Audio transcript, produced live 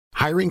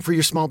Hiring for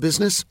your small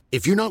business?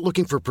 If you're not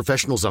looking for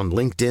professionals on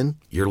LinkedIn,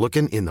 you're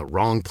looking in the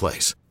wrong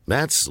place.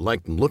 That's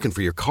like looking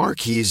for your car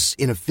keys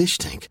in a fish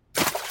tank.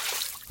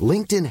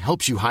 LinkedIn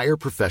helps you hire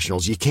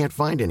professionals you can't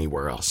find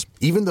anywhere else,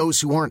 even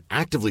those who aren't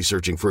actively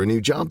searching for a new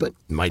job but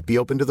might be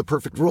open to the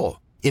perfect role.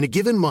 In a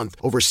given month,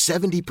 over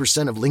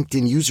 70% of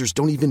LinkedIn users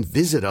don't even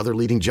visit other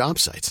leading job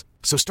sites.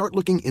 So start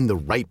looking in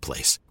the right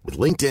place. With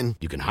LinkedIn,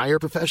 you can hire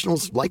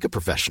professionals like a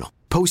professional.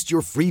 Post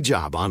your free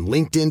job on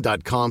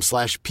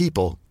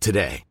linkedin.com/people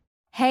today.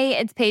 Hey,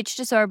 it's Paige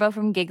DeSorbo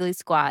from Giggly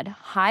Squad.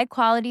 High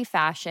quality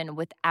fashion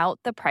without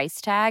the price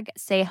tag.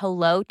 Say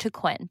hello to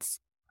Quince.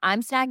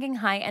 I'm snagging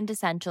high-end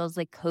essentials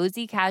like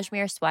cozy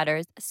cashmere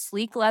sweaters,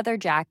 sleek leather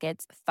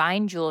jackets,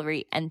 fine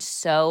jewelry, and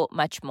so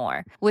much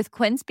more. With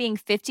Quince being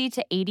 50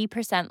 to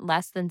 80%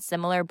 less than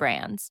similar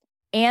brands.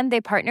 And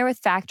they partner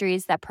with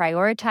factories that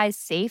prioritize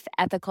safe,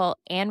 ethical,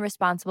 and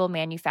responsible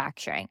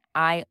manufacturing.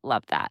 I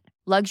love that.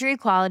 Luxury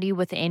quality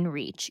within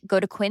reach. Go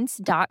to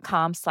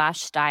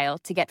quince.com/style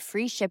to get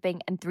free shipping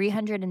and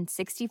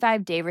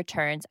 365-day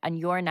returns on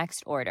your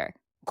next order.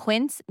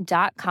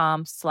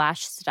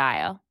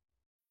 Quince.com/style.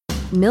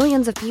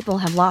 Millions of people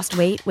have lost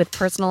weight with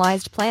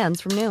personalized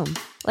plans from Noom.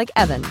 Like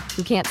Evan,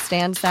 who can't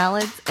stand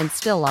salads and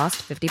still lost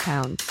 50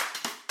 pounds.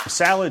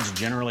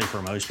 Salads generally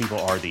for most people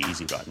are the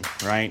easy button,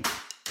 right?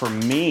 For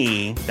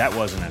me, that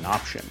wasn't an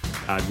option.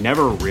 I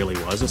never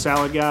really was a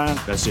salad guy.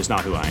 That's just not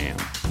who I am.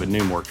 But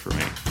Noom worked for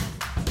me.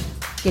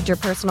 Get your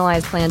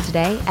personalized plan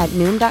today at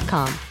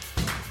Noom.com.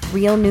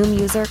 Real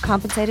Noom user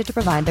compensated to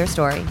provide their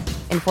story.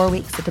 In 4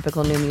 weeks, the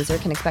typical Noom user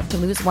can expect to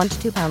lose 1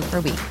 to 2 pounds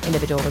per week.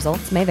 Individual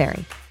results may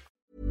vary.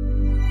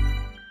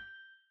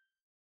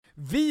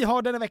 Vi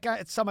har denna vecka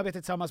ett samarbete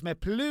tillsammans med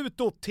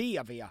Pluto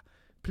TV.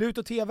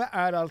 Pluto TV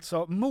är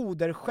alltså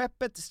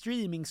moderskeppet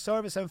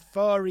streamingservicen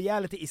för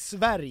reality i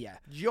Sverige.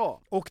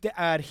 Ja. Och det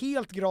är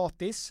helt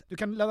gratis. Du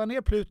kan ladda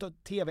ner Pluto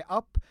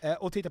TV-app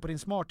och titta på din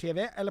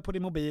smart-tv eller på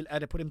din mobil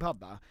eller på din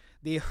padda.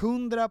 Det är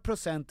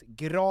 100%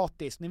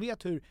 gratis. Ni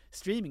vet hur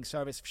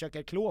streamingservice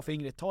försöker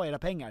klåfingrigt ta era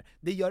pengar.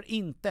 Det gör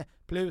inte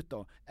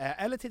Pluto.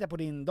 Eller titta på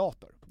din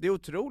dator. Det är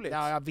otroligt.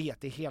 Ja, jag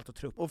vet. Det är helt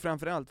otroligt. Och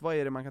framförallt, vad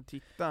är det man kan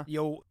titta?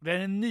 Jo, det är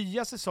den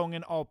nya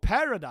säsongen av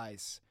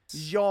Paradise.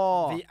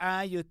 Ja! Vi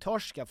är ju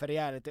torska för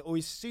reality och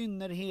i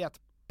synnerhet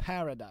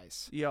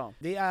Paradise. Ja.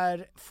 Det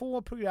är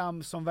få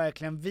program som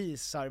verkligen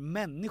visar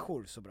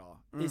människor så bra.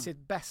 I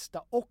sitt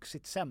bästa och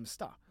sitt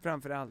sämsta.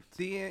 Framförallt.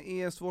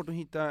 Det är svårt att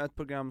hitta ett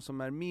program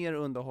som är mer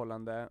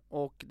underhållande.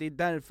 Och det är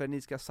därför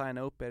ni ska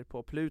signa upp er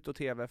på Pluto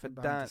TV. För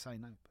det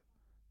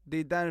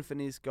är därför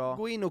ni ska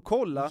gå in och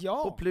kolla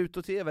på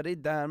Pluto TV. Det är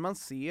där man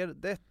ser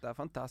detta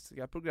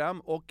fantastiska program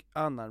och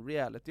annan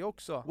reality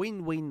också.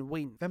 Win, win,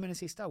 win. Vem är den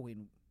sista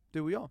win?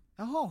 Du och jag.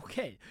 Jaha,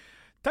 okej.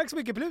 Tack så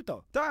mycket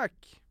Pluto.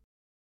 Tack!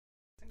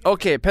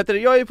 Okej, Petter,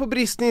 jag är på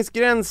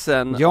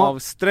bristningsgränsen av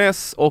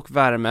stress och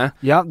värme.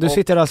 Ja, du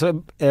sitter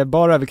alltså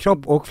bara över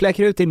kropp och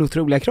fläcker ut din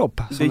otroliga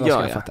kropp. Det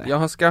gör jag. Jag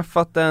har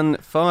skaffat den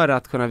för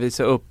att kunna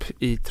visa upp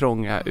i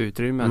trånga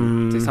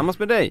utrymmen tillsammans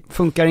med dig.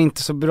 Funkar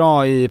inte så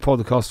bra i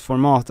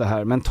podcastformat det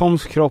här, men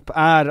Toms kropp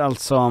är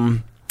alltså...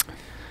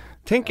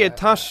 Tänk er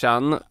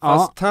Tarzan,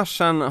 fast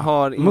Tarzan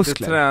har inte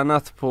muskler.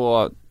 Tränat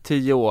på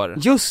 10 år.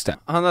 Just det.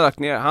 Han har lagt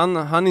ner, han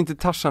är inte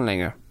Tarzan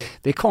längre.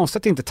 Det är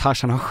konstigt att inte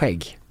Tarzan har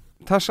skägg.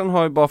 Tarzan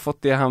har ju bara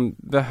fått det han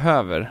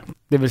behöver.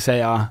 Det vill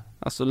säga...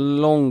 Alltså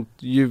långt,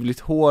 ljuvligt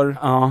hår.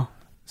 Ja.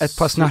 Ett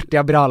par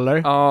snärtiga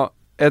brallor. Ja,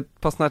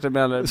 ett par snärtiga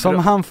brallor. Som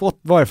han fått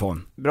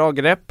varifrån? Bra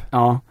grepp.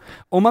 Ja.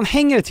 Om man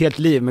hänger ett helt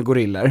liv med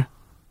gorillor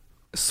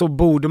så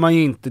borde man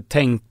ju inte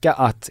tänka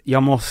att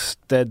jag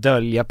måste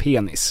dölja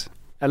penis.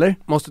 Eller?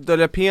 Måste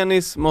dölja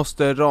penis,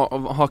 måste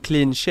ha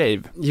clean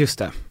shave. Just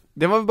det.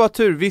 Det var väl bara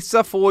tur.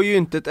 Vissa får ju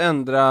inte ett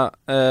ändra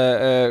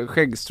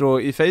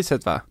skäggstrå i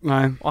facet, va?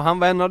 Nej. Och han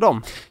var en av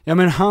dem. Ja,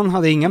 men han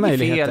hade inga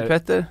möjligheter. Fel,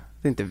 Petter.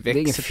 Det är inte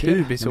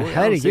växelpubis.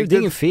 Herregud, det är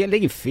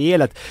inget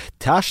fel att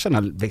Tarzan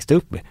har växt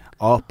upp med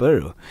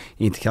apor och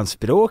inte kan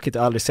språket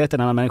och aldrig sett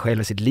en annan människa i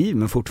hela sitt liv,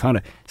 men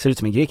fortfarande ser ut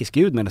som en grekisk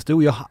gud, medan du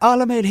och jag har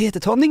alla möjligheter.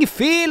 Tom, det är inget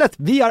fel att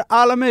vi har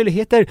alla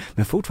möjligheter,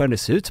 men fortfarande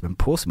ser ut som en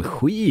påse med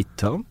skit,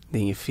 Tom. Det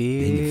är inget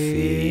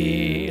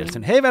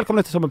fel. Hej,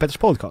 välkomna till Tom och Petters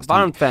podcast.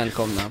 Varmt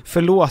välkomna.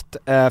 Förlåt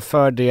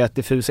för det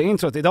diffusa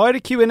introt. Idag är det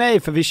Q&A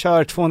för vi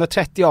kör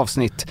 230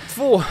 avsnitt.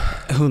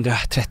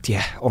 230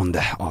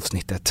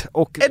 avsnittet.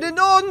 Och är det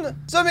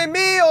någon som är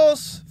med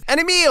oss? Är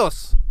ni med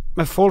oss?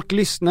 Men folk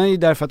lyssnar ju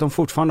därför att de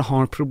fortfarande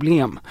har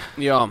problem.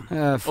 Ja,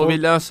 och vi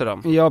löser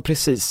dem. Ja,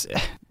 precis.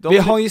 Vi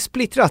har ju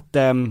splittrat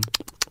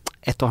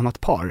ett och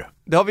annat par.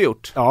 Det har vi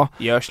gjort. Ja.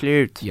 Gör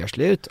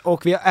slut.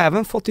 Och vi har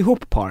även fått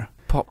ihop par.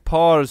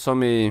 Par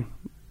som i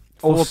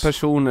två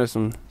personer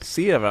som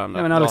ser varandra.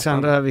 Ja, men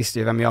Alexandra visste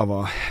ju vem jag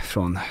var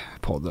från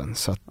podden.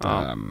 Så att,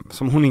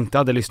 som hon inte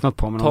hade lyssnat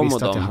på, men hon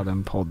visste att jag hade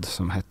en podd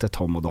som hette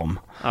Tom och Dom.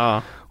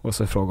 Ja. Och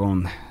så frågade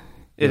hon...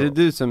 Är det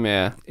du som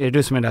är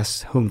den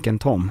där hunken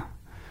Tom?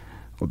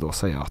 Och då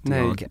sa jag att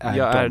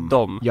jag är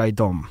Dom. Jag är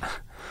Dom.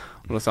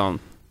 Och då sa hon,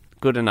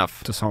 good enough.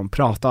 Då sa hon,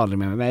 prata aldrig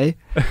med mig.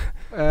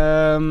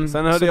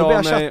 Sen hörde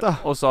jag mig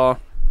och sa,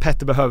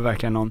 Petter behöver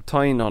verkligen någon.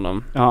 Ta in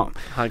honom. Ja.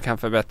 Han kan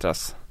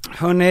förbättras.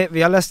 Hörrni,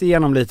 vi har läst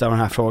igenom lite av de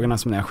här frågorna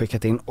som ni har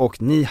skickat in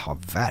och ni har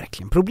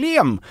verkligen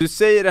problem. Du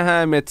säger det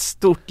här med ett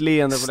stort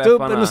leende på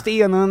läpparna. Stubben och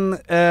stenen,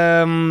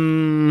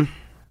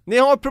 Ni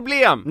har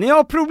problem! Ni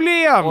har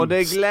problem! Och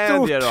det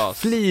glädjer Stort oss.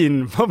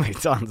 flin på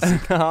mitt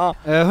ansikte.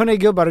 Hörni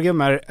gubbar och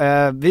gummor,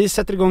 vi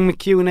sätter igång med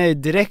Q&A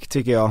direkt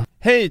tycker jag.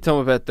 Hej Tom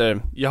och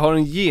Petter, jag har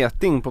en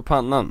geting på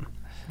pannan.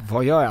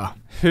 Vad gör jag?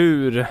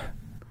 Hur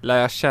lär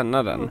jag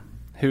känna den?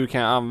 Hur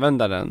kan jag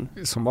använda den?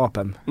 Som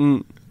vapen?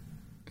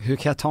 Hur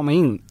kan jag ta mig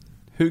in?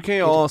 Hur kan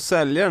jag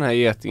sälja den här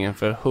getingen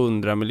för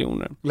 100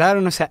 miljoner? Lär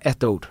den att säga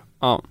ett ord.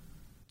 Ja.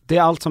 Det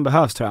är allt som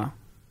behövs tror jag.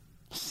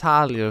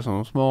 Säljer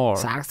som smar.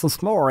 Säljer som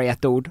smar är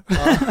ett ord. Ja.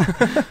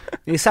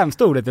 Det är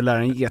sämsta ordet att lära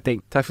en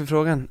geting. Tack för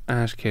frågan,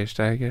 Ernst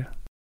Kirchsteiger.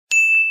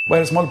 Vad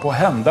är det som håller på att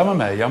hända med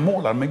mig? Jag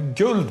målar med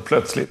guld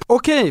plötsligt.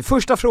 Okej,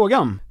 första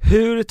frågan.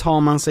 Hur tar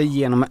man sig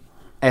igenom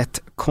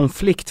ett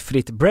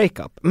konfliktfritt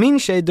breakup? Min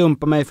tjej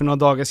dumpade mig för några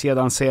dagar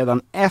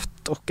sedan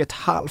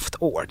 1,5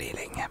 år. Det är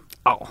länge.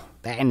 Ja,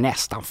 det är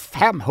nästan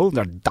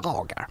 500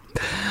 dagar.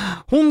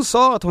 Hon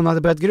sa att hon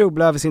hade börjat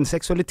grubbla över sin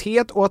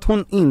sexualitet och att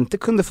hon inte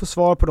kunde få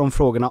svar på de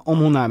frågorna om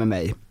hon är med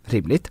mig.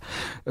 Rimligt.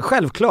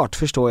 Självklart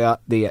förstår jag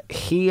det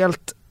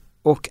helt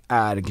och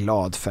är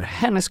glad för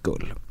hennes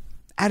skull.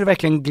 Är du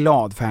verkligen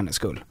glad för hennes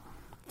skull?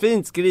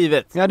 Fint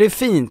skrivet. Ja, det är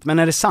fint, men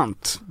är det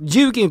sant?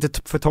 Ljug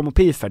inte för Tom och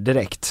Pifer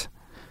direkt.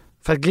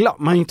 För att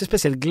man är inte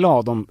speciellt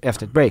glad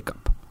efter ett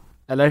breakup.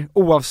 Eller?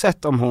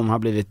 Oavsett om hon har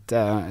blivit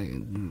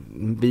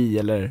bi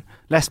eller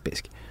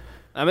lesbisk.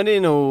 Nej, men det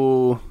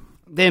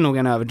är nog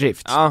en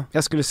överdrift. Ja.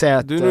 Jag skulle säga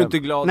att du är nog inte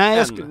glad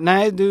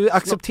nej, du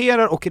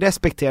accepterar och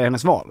respekterar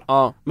hennes val.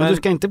 Ja, men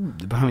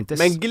du behöver inte.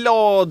 Men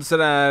glad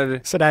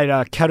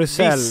sådär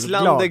karusell.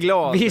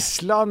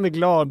 Visslande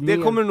glad. Det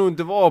kommer nog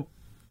inte vara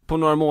på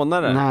några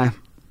månader. Nej.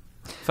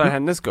 För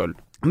hennes skull.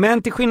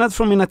 Men till skillnad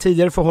från mina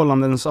tidigare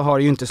förhållanden så har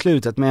det ju inte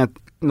slutat med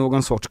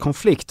någon sorts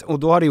konflikt. Och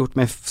då har det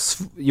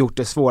gjort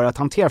det svårare att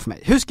hantera för mig.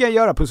 Hur ska jag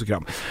göra, puss och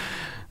kram?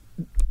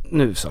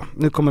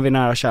 Nu kommer vi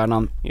nära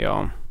kärnan.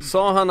 Ja.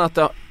 Sa han att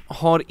det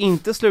har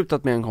inte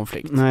slutat med en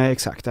konflikt? Nej,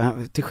 exakt.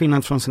 Till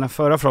skillnad från sina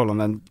förra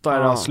förhållanden där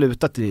det har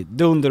slutat i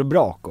dunder och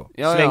brak och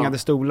slängade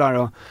stolar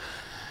och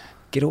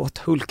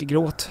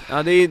hulkegråt.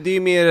 Ja, det är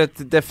mer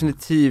ett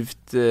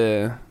definitivt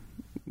det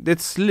är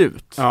ett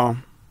slut. Ja.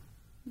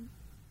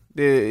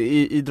 Det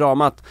är i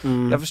dramat.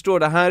 Jag förstår,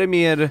 det här är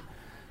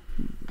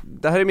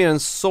mer en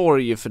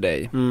sorg för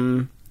dig.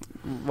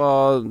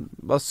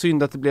 Vad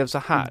synd att det blev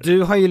så här.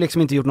 Du har ju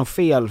liksom inte gjort något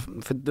fel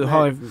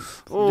för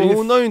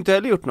hon har ju inte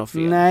heller gjort något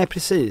fel. Nej,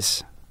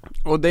 precis.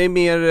 Och det är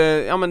mer,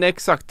 ja men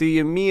exakt, det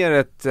är mer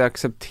ett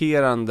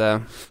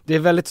accepterande. Det är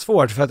väldigt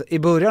svårt för att i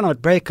början av ett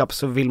breakup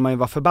så vill man ju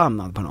vara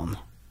förbannad på någon.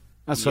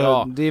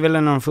 Alltså det är väl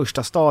en av de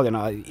första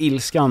stadierna,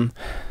 ilskan.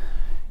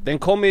 Den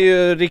kommer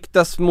ju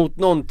riktas mot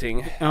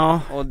någonting. Ja.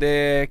 Och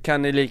det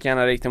kan ni lika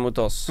gärna rikta mot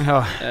oss.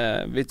 Ja.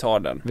 Vi tar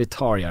den. Vi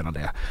tar gärna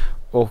det.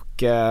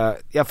 Och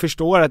jag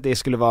förstår att det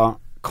skulle vara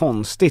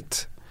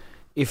konstigt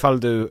ifall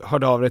du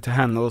hörde av dig till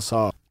henne och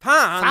sa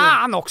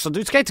Fan också,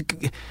 du ska inte...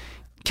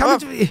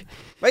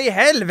 Vad i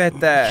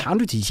helvete? Kan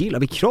du inte gilla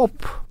min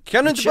kropp?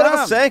 Kan du inte bara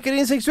vara säker i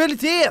din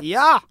sexualitet?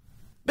 Ja!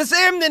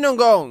 Bestäm dig någon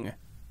gång!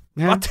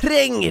 Ja. Vad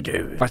tränger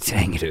du? Vad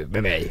tränger du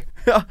med mig?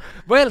 Ja.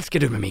 Vad älskar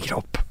du med min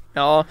kropp?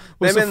 Ja,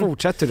 och så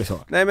fortsätter du så.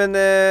 Nej men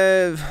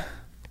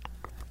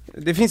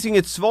det finns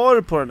inget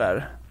svar på det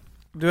där.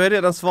 Du har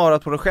redan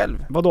svarat på det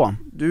själv. Vadå?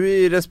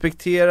 Du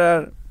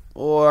respekterar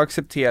och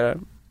accepterar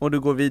och du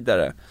går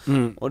vidare.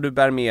 Och du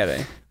bär med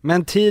dig.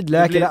 Men tid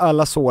läker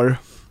alla sår.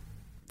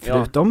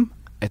 Förutom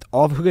ett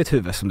avhugget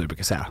huvud som du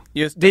brukar säga.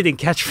 Just det är din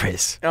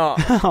catchphrase.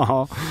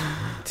 Ja.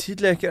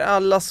 Tid läker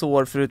alla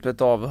sår förutom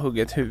ett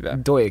avhugget huvud.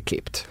 Då är det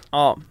klippt.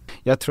 Ja.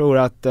 Jag tror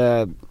att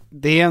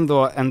det är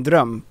ändå en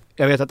dröm.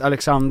 Jag vet att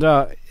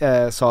Alexandra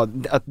sa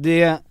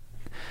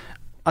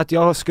att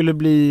jag skulle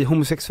bli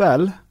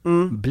homosexuell,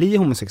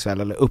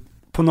 eller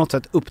på något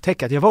sätt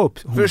upptäcka att jag var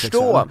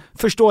homosexuell.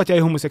 Förstå att jag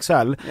är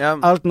homosexuell,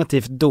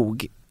 alternativt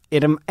dog,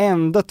 är de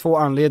enda 2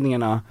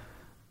 anledningarna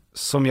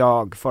som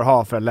jag får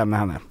ha för att lämna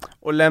henne.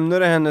 Och lämnar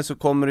du henne så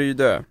kommer du ju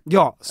dö.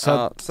 Ja,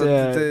 så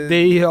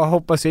det jag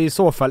hoppas jag i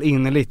så fall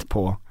innerligt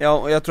på. Ja,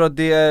 och jag tror att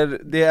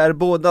det är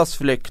bådas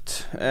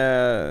flykt,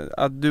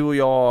 att du och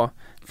jag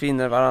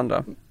finner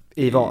varandra.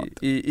 I vad?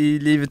 I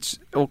livet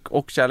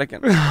och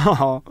kärleken.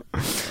 Ja.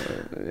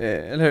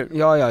 Eller hur?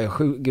 Ja,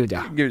 gud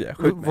ja.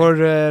 Vår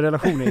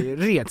relation är ju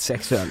rent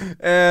sexuell.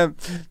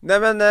 Nej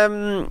men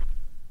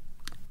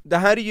det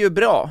här är ju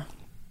bra.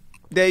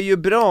 Det är ju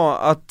bra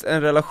att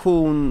en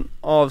relation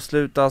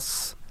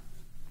avslutas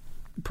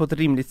på ett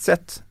rimligt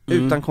sätt,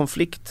 utan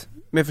konflikt,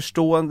 med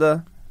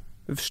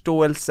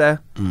förståelse.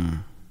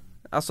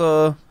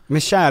 Alltså,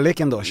 med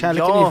kärleken då,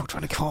 kärleken är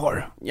fortfarande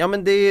kvar. Ja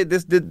men det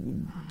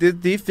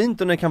är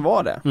fint om det kan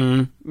vara det.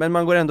 Men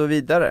man går ändå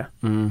vidare.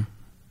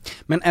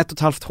 Men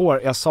 1,5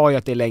 år, jag sa ju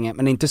att det är länge,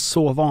 men inte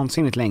så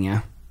vansinnigt länge.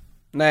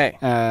 Nej.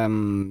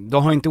 Du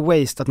har inte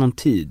wasted någon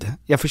tid.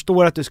 Jag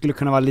förstår att du skulle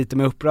kunna vara lite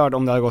mer upprörd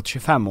om det hade gått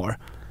 25 år.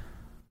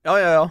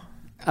 Ja.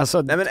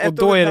 Alltså, nej, och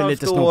då är det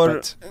lite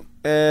snopet.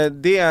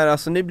 Det är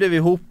alltså, ni blev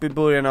ihop i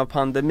början av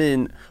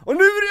pandemin och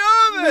nu är det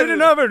över! Nu är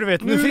det över, du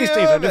vet, nu finns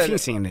det inte, det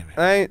finns ingen.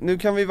 Nej, nu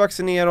kan vi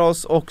vaccinera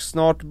oss och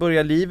snart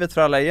börja livet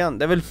för alla igen.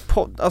 Det är väl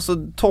alltså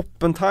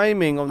toppen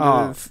timing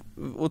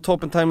och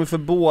toppen timing för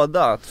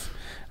båda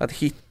att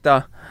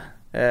hitta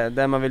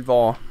där man vill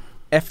vara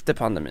efter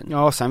pandemin.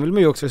 Ja, sen vill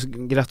man ju också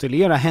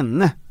gratulera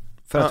henne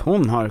för att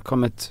hon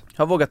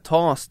har vågat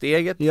ta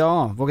steget.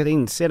 Ja, vågat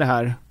inse det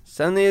här.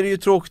 Sen är det ju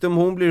tråkigt om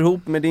hon blir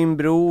ihop med din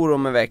bror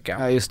om en vecka.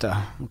 Ja, just det.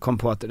 Kom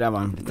på att det där var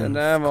en liten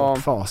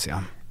fas,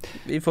 ja.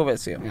 Vi får väl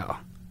se. Ja.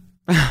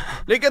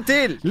 Lycka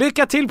till!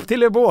 Lycka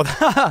till er båda!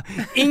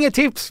 Inget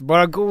tips,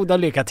 bara goda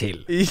lycka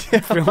till.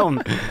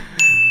 Från...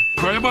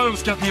 Jag bara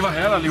önskar att ni var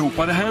här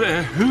allihopa. Det här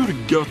är hur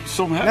gött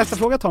som helst. Nästa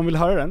fråga, Tom, vill du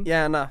höra den?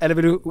 Gärna. Eller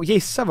vill du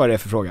gissa vad det är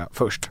för fråga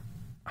först?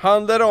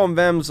 Handlar det om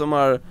vem som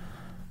har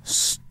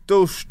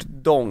störst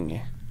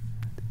dong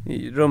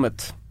i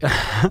rummet?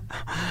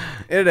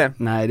 Är det?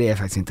 Nej, det är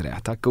faktiskt inte det.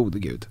 Tack gode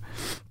gud.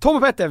 Tom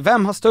och Petter,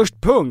 vem har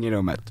störst pung i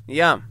rummet?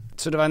 Ja.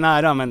 Så det var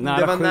nära, men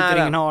nära skjuter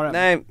ingen haren.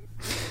 Nej.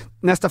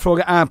 Nästa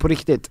fråga är på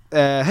riktigt.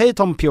 Hej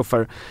Tom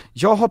Pjoffer.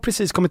 Jag har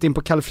precis kommit in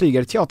på Kalle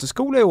Flygare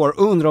teaterskola i år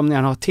och undrar om ni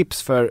har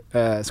tips för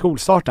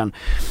skolstarten.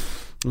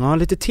 Ja,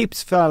 lite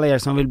tips för alla er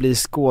som vill bli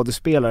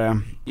skådespelare.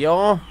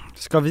 Ja.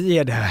 Ska vi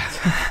ge det?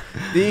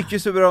 Det gick ju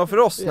så bra för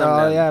oss.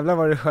 Ja, jävlar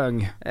vad det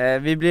sjöng.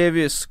 Vi blev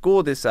ju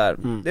skådisar.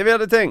 Det vi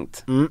hade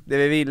tänkt. Det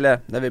vi ville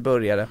när vi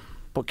började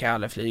på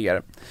Kalle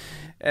Flygare.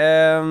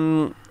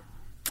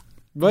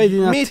 Vad är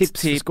dina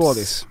tips för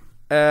skådis?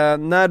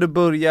 När du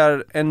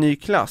börjar en ny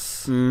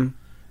klass,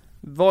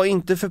 var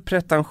inte för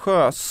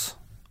pretentiös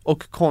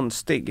och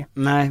konstig.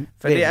 Nej,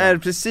 för det är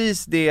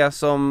precis det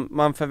som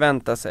man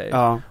förväntar sig.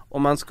 Ja.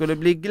 Och man skulle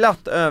bli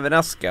glatt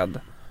överraskad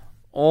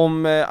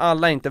om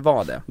alla inte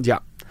var det.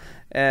 Ja.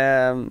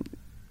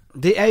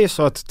 Det är ju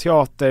så att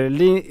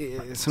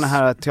såna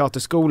här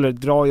teaterskolor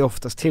drar ju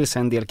oftast till sig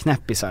en del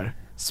knäppisar.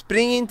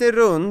 Spring inte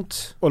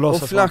runt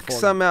och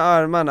flaxa med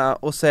armarna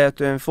och säg att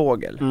du är en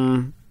fågel.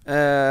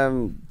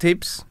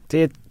 Tips. Det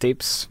är ett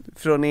tips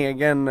från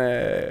egen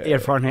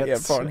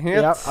erfarenhet.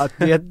 Ja, att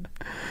det...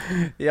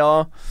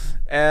 ja.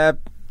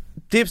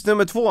 Tips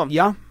nummer 2.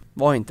 Ja.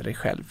 Var inte dig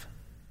själv.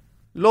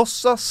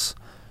 Låtsas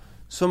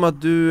som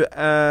att du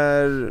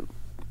är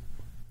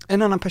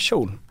en annan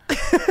person.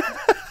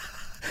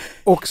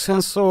 Och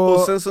sen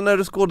så när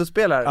du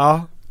skådespelar.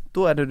 Ja.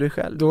 Då är du dig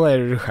själv. Då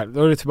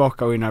är du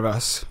tillbaka och är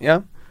nervös.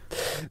 Ja.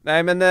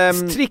 Nej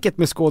men tricket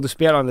med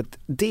skådespelandet,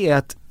 det är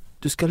att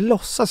du ska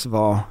låtsas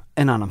vara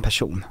en annan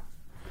person.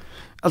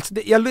 Alltså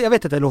jag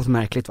vet att det låter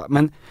märkligt, va?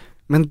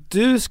 Men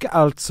du ska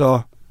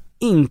alltså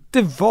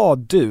inte vara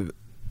du.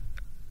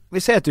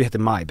 Vi säger att du heter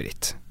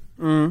Maj-Britt.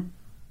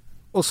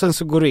 Och sen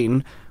så går du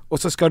in och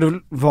så ska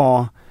du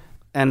vara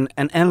en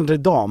äldre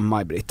dam,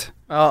 Maj-Britt.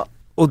 Ja.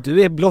 Och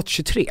du är blott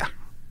 23.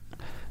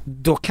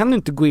 Då kan du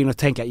inte gå in och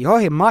tänka,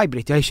 jag är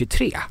Maj-Britt, jag är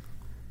 23.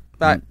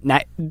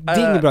 Nej, det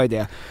är ingen bra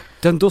idé.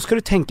 Då ska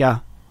du tänka,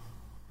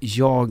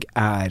 jag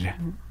är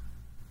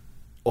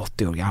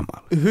 80 år gammal.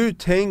 Hur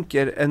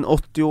tänker en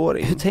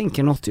 80-åring? Hur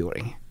tänker en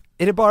 80-åring?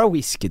 Är det bara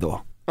whisky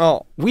då?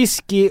 Ja.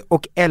 Whisky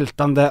och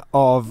ältande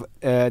av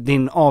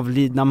din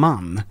avlidna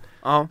man.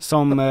 Ja.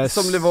 Som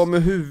blev av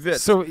med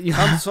huvudet.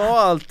 Han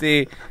sa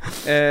alltid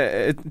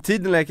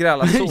tiden läker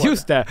alla sår.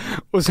 Just det.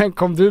 Och sen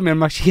kom du med en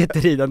machete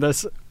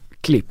ridandes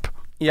klipp.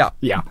 Ja.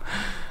 Ja.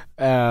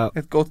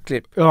 Ett gott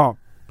klipp. Ja.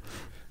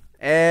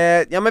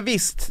 Ja men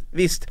visst.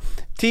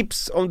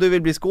 Tips om du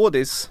vill bli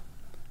skådis.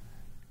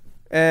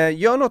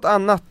 Gör något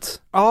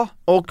annat. Ja.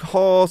 Och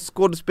ha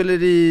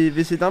skådespeleri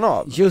vid sidan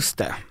av. Just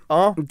det.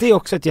 Ja. Det är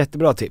också ett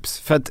jättebra tips.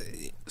 För att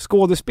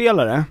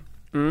skådespelare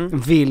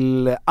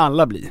vill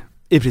alla bli.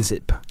 I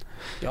princip.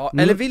 Ja,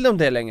 eller vill de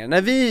det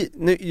längre?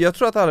 Jag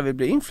tror att alla vill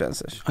bli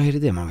influencers. Ja, är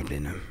det man vill bli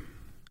nu?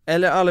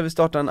 Eller alla vill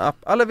starta en app.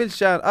 Alla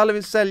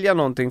vill sälja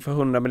någonting för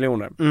 100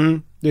 miljoner.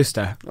 Just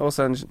det. Och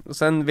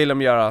sen vill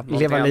de göra någonting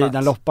leva annat.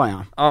 lidan loppan,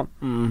 ja. Ja.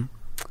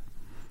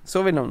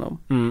 Så vill de nog.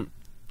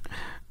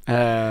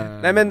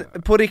 Nej men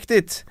på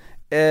riktigt,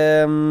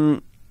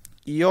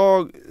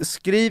 jag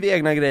skriver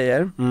egna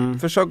grejer.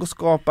 Försök att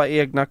skapa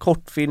egna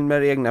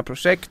kortfilmer, egna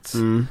projekt.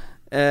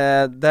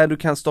 Där du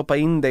kan stoppa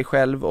in dig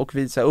själv och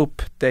visa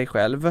upp dig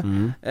själv.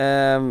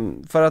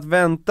 För att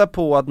vänta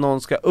på att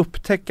någon ska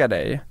upptäcka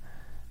dig,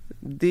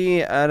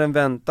 det är en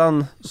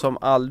väntan som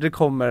aldrig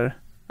kommer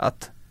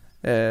att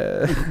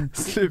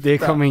sluta. Det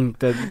kommer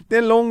inte. Det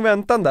är en lång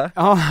väntan där.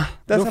 Ja,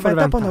 den som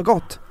väntar på något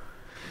gott.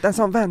 Den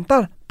som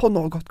väntar på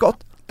något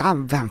gott.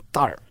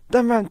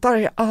 Den väntar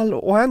i all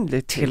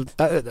oändligt till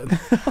döden.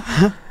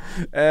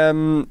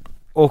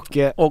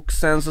 Och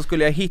sen så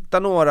skulle jag hitta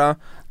några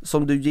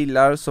som du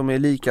gillar, som är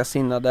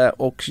likasinnade,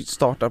 och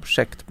starta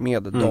projekt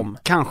med dem.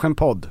 Kanske en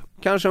podd.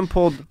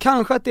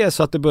 Kanske att det är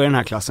så att du börjar den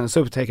här klassen så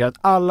upptäcker att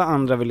alla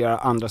andra vill göra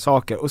andra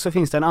saker. Och så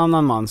finns det en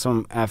annan man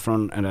som är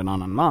från, eller en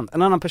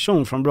annan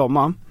person från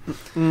Bromma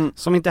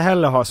som inte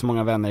heller har så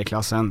många vänner i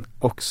klassen,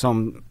 och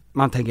som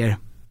man tänker,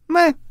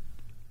 nej,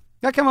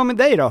 jag kan vara med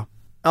dig då.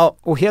 Ja.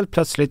 Och helt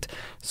plötsligt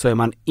så är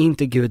man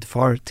inte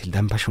gudfar till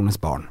den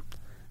personens barn.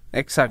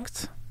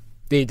 Exakt.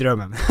 Det är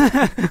drömmen.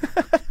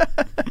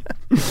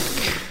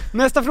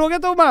 Nästa fråga,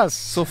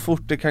 Thomas. Så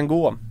fort det kan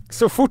gå.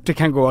 Så fort det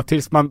kan gå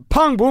tills man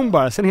pang bom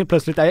bara, sen helt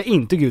plötsligt är jag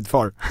inte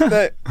gudfar.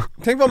 Nej,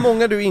 tänk vad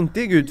många du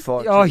inte är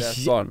gudfar till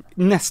deras barn.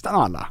 Nästan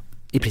alla.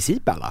 I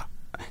princip alla.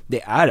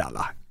 Det är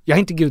alla. Jag är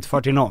inte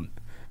gudfar till någon.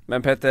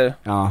 Men Petter.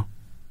 Ja.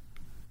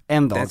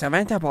 En dag. Den som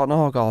väntar på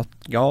något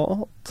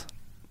gott.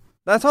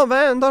 Den som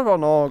väntar på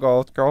något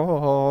gott.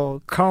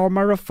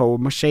 Kommer och få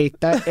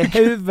macheta i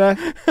huvudet.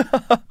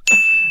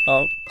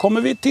 Ja.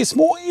 Kommer vi till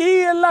små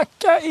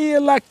elaka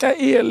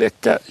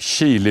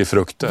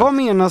chilifrukter. Vad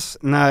menas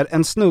när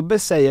en snubbe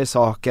säger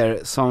saker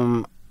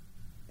som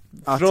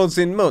från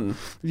sin mun?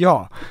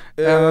 Ja.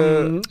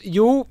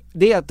 Jo,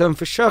 det är att den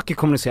försöker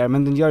kommunicera,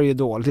 men den gör det ju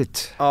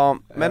dåligt. Ja,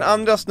 men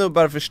andra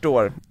snubbar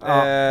förstår.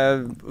 Ja.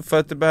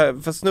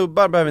 För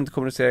snubbar behöver inte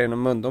kommunicera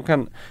genom mun. De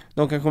kan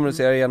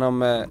kommunicera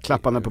genom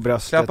klappande på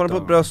bröstet. Klappande på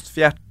bröst,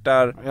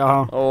 fjärtar.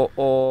 Ja.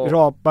 Och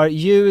rapar,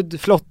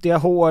 ljud, flottiga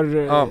hår.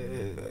 Ja.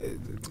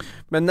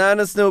 Men när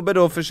en snubbe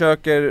då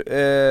försöker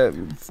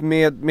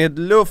med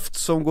luft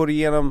som går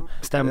igenom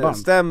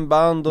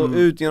stämband och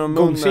ut genom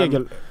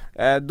munnen,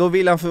 då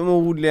vill han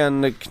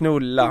förmodligen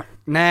knulla.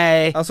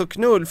 Nej. Alltså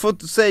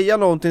får säga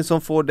någonting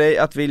som får dig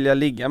att vilja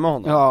ligga med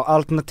honom. Ja,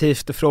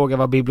 alternativt att fråga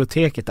vad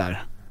biblioteket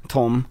är.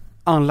 Tom,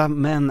 alla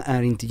män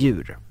är inte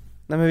djur.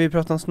 Nej, men vi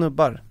pratar om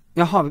snubbar.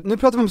 Jaha, nu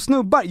pratar vi om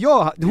snubbar.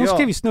 Ja, hon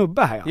skrev ju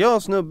snubbe här. Ja,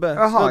 snubbe.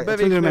 Jaha, snubbe jag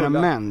trodde du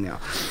menade män, ja.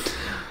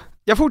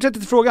 Jag fortsätter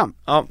till frågan.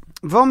 Ja.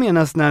 Vad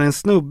menas när en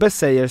snubbe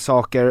säger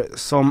saker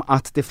som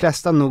att de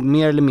flesta nog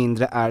mer eller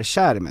mindre är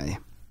kär i mig?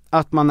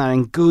 Att man är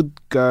en good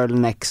girl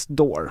next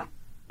door.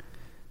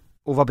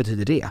 Och vad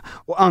betyder det?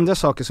 Och andra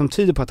saker som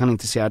tyder på att han är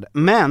intresserad.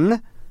 Men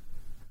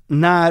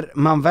när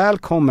man väl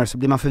kommer så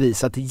blir man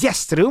förvisad till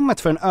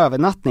gästrummet för en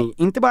övernattning.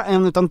 Inte bara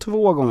en utan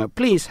 2 gånger.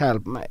 Please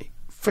help me.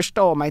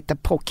 Förstå mig inte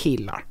på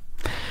killar.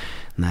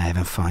 Nej,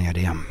 vem fan gör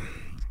det?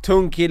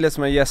 Tung kille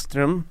som är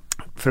gästrum.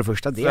 För det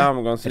första det.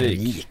 Framgångsrik.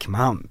 Rik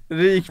man.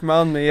 Rik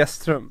man med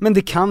gästrum. Men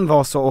det kan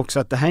vara så också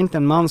att det här är inte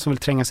en man som vill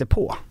tränga sig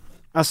på.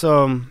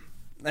 Alltså...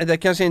 Nej, det är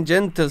kanske en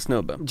gentle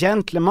snubbe.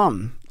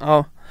 Gentleman.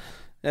 Ja.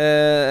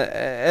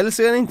 Eller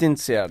så är han inte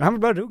intresserad. Han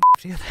vill bara rugga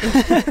fred.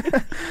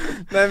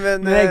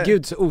 Nej,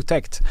 gud, så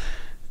otäckt.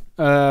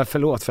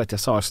 Förlåt för att jag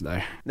sa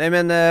sådär. Nej,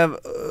 men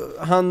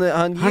han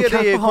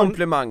ger dig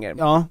komplimanger.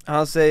 Ja.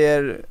 Han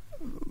säger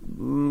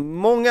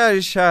många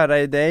är kära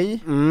i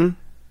dig. Mm.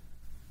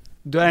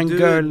 Du är en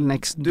girl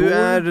next door. Du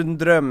är en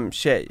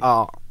drömtjej.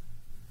 Ja.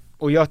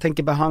 Och jag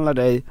tänker behandla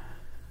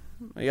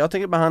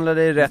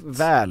dig rätt.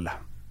 Väl.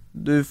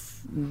 Du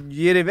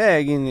ger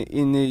iväg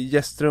in i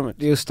gästrummet.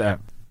 Just det.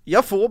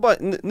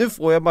 Nu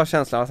får jag bara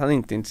känslan att han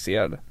inte är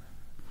intresserad.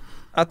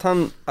 Att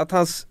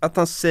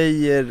han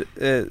säger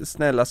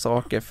snälla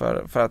saker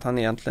för att han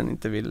egentligen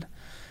inte vill.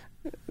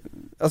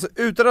 Alltså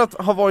utan att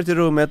ha varit i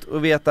rummet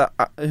och veta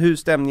hur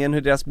stämningen,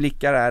 hur deras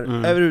blickar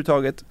är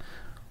överhuvudtaget,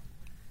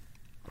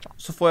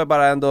 så får jag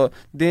bara ändå,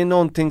 det är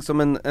någonting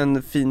som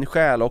en fin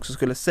själ också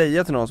skulle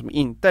säga till någon som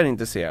inte är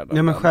intresserad av.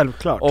 Ja, men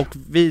självklart. Och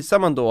visar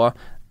man då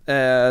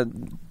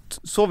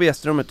sov i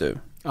gästrummet du.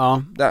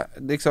 Ja. Där,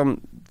 liksom,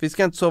 vi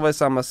ska inte sova i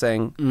samma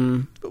säng.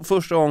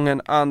 Första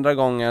gången, andra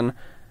gången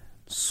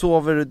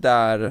sover du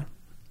där.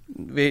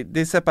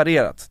 Det är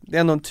separerat. Det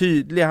är ändå en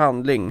tydlig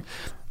handling.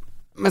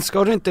 Men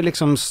ska du inte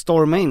liksom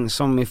storma in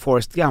som i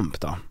Forrest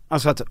Gump då?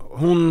 Alltså att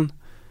hon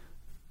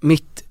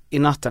mitt i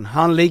natten,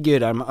 han ligger ju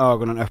där med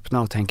ögonen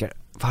öppna och tänker,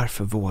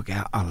 varför vågar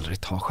jag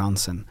aldrig ta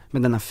chansen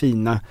med denna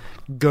fina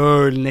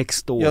girl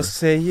next door? Jag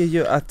säger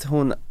ju att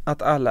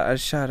alla är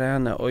kära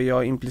henne, och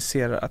jag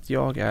implicerar att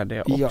jag är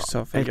det också,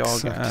 ja, för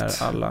exakt. Jag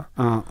är alla.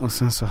 Ja, och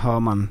sen så hör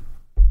man,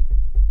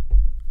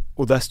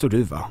 och där står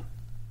du, va?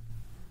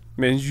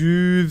 Med en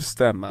ljuv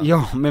stämma.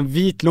 Ja, med en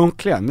vit lång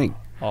klänning.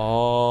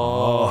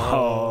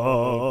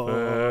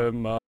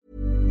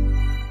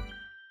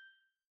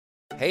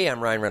 Hey,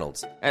 I'm Ryan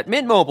Reynolds. At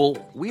Mint Mobile,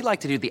 we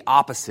like to do the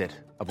opposite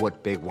of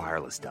what Big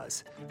Wireless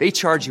does. They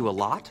charge you a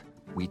lot,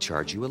 we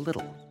charge you a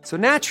little. So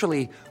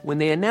naturally, when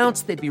they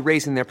announced they'd be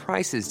raising their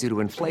prices due to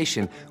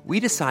inflation, we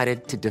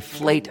decided to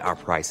deflate our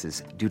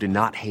prices due to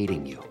not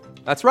hating you.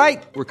 That's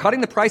right. We're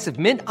cutting the price of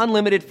Mint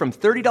Unlimited from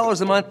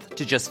 $30 a month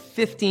to just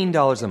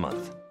 $15 a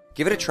month.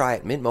 Give it a try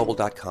at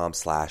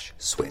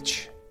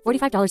mintmobile.com/switch.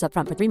 $45 up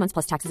front for 3 months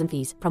plus taxes and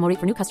fees. Promo rate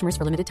for new customers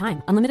for limited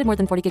time. Unlimited more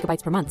than 40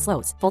 gigabytes per month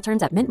slows. Full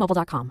terms at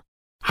mintmobile.com.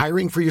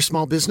 Hiring for your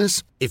small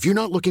business? If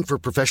you're not looking for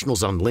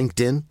professionals on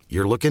LinkedIn,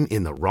 you're looking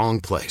in the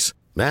wrong place.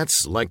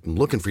 That's like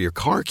looking for your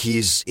car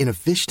keys in a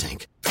fish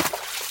tank.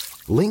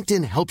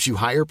 LinkedIn helps you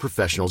hire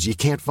professionals you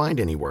can't find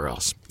anywhere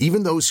else,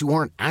 even those who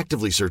aren't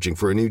actively searching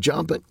for a new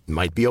job but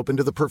might be open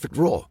to the perfect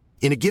role.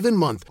 In a given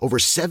month, over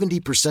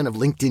 70%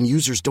 of LinkedIn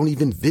users don't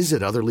even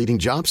visit other leading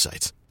job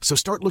sites. So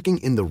start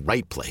looking in the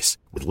right place.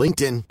 With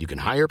LinkedIn, you can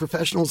hire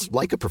professionals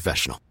like a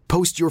professional.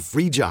 Post your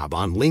free job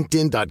on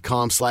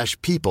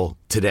linkedin.com/people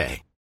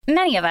today.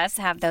 Many of us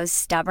have those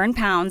stubborn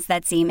pounds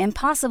that seem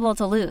impossible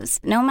to lose,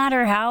 no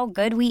matter how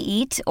good we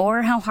eat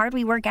or how hard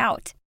we work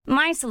out.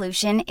 My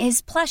solution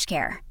is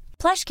PlushCare.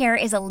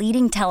 PlushCare is a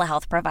leading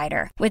telehealth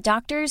provider with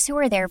doctors who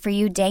are there for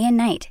you day and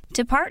night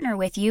to partner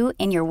with you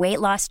in your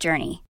weight loss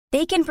journey.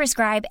 They can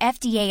prescribe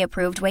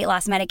FDA-approved weight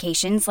loss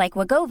medications like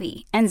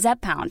Wegovy and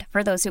Zepbound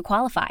for those who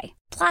qualify.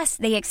 Plus,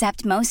 they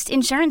accept most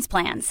insurance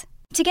plans.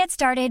 To get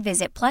started,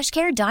 visit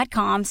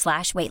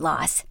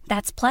plushcare.com/weightloss.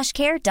 That's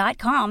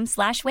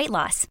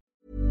plushcare.com/weightloss.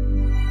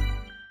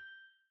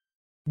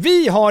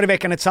 Vi har i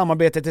veckan ett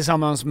samarbete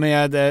tillsammans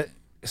med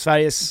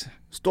Sveriges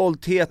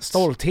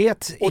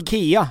stolthet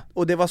IKEA.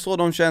 Och det var så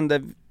de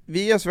kände,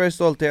 vi är Sveriges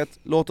stolthet,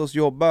 låt oss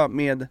jobba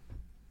med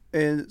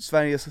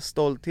Sveriges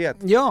stolthet.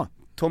 Ja.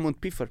 Tom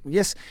und Piffer.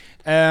 Yes.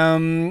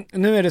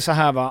 Nu är det så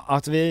här va,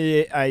 att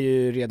vi är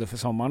ju redo för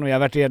sommaren och jag har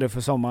varit redo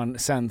för sommaren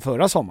sedan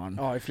förra sommaren.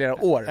 Ja, i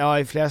flera år. Ja,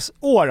 i flera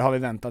år har vi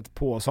väntat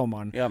på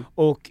sommaren. Ja.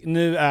 Och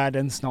nu är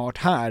den snart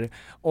här.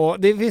 Och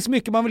det finns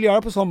mycket man vill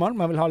göra på sommaren.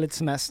 Man vill ha lite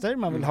semester,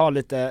 man vill ha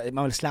lite,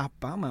 man vill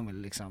slappa, man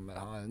vill liksom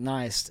ha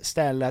nice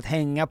ställe att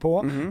hänga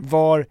på.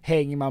 Var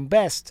hänger man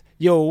bäst?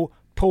 Jo,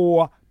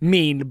 på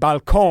min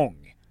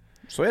balkong.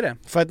 Så är det.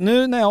 För att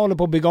nu när jag håller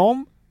på att bygga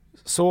om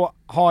så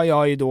har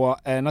jag ju då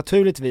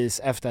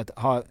naturligtvis efter att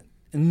ha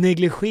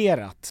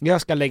negligerat.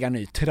 Jag ska lägga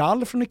ny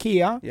trall från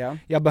IKEA. Yeah.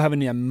 Jag behöver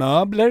nya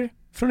möbler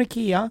från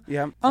IKEA.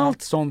 Yeah.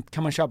 Allt sånt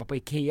kan man köpa på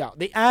IKEA.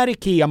 Det är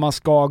IKEA man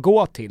ska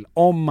gå till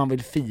om man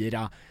vill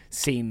fira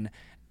sin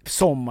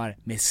sommar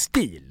med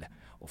stil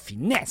och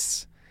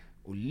finess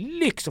och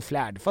lyx och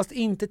flärd, fast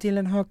inte till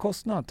en hög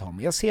kostnad, Tom.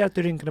 Jag ser att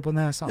du rynkade på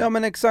näsan. Ja,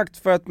 men exakt,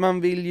 för att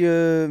man vill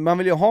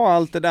ju ha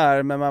allt det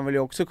där, men man vill ju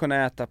också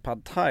kunna äta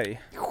pad thai.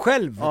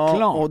 Självklart.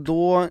 Ja, och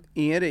då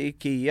är det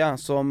IKEA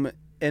som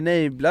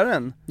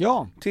enablaren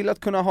till att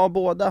kunna ha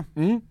båda.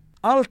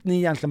 Allt ni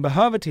egentligen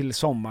behöver till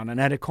sommaren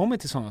när det kommer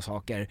till sådana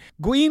saker.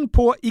 Gå in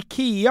på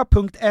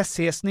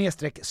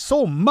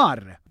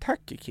ikea.se/sommar.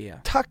 Tack IKEA.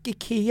 Tack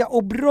IKEA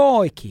och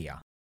bra IKEA.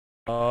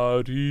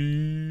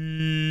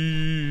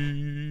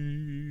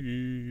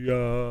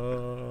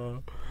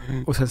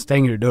 Och sen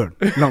stänger du dörren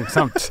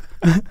långsamt.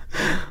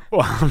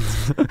 Och han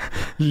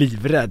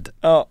livrädd.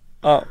 Ja.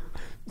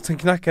 Sen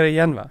knackar det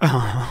igen, va?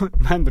 Ja,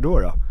 vad händer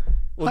då?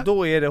 Och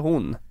då är det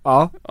hon.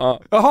 Ja.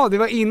 Jaha, det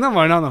var innan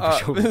var en annan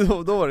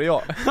person. Då var det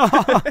jag.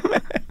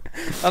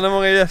 Han har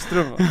många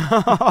gästrum.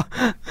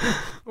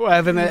 Och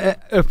även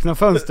öppna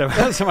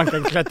fönster så man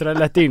kan klättra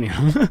lätt in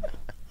igen.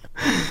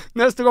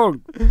 Nästa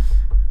gång.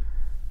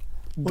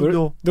 Då är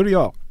det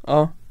jag.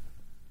 Ja.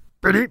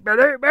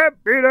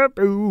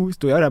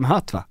 Står jag där med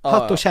hatt, va?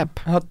 Hatt och käpp.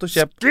 Hatt och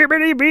käpp. Du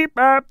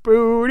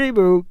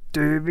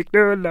vill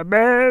knulla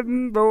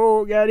men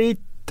vågar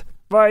inte.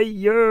 Vad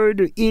gör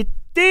du inte?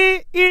 Det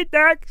är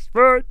dags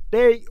för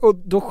dig. Och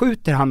då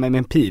skjuter han mig med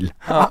en pil.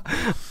 Ja.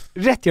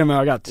 Rätt genom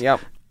ögat. Ja.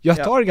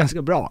 Jag tar det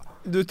ganska bra.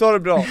 Du tar det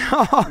bra.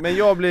 Ja. Men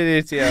jag blir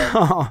irriterad.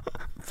 Ja.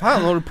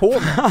 Fan, håller du på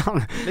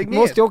med?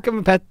 Måste jag åka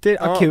med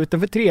Petter akuten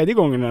för 3:e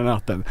gången den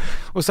natten.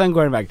 Och sen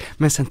går den iväg.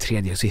 Men sen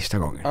 3:e och sista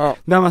gången. Ja.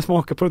 När man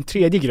smakar på den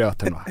 3:e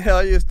gröten, va?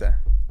 Ja, just det.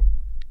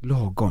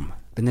 Lagom.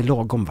 Den är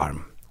lagom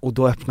varm. Och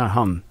då öppnar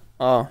han.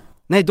 Ja.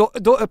 Nej, då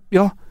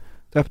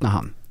öppnar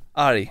han.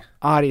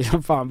 Arg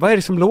som fan. Vad är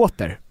det som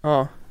låter?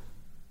 Ja.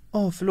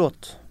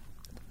 Förlåt.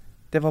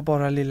 Det var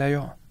bara lilla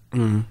jag.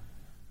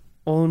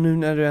 Och nu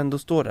när du ändå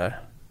står där.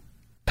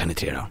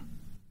 Penetrera.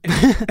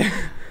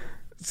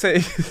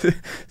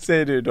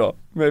 Säger du då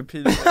med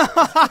pilen.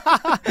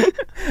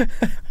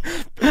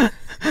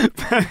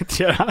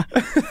 Penetrera.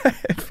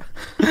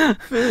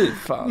 Fy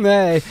fan.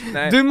 Nej.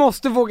 Du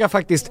måste våga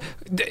faktiskt.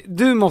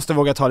 Du måste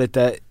våga ta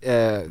lite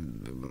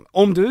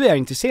om du är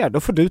intresserad, då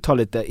får du ta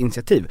lite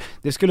initiativ.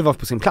 Det skulle vara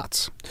på sin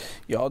plats.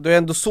 Ja, du har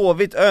ändå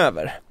sovit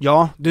över.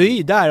 Ja, du är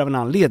ju där av en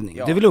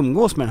anledning. Du vill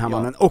umgås med den här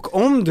mannen. Och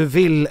om du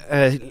vill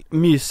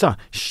mysa,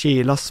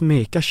 kila,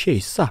 smeka,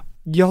 kyssa,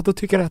 ja, då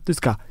tycker jag att du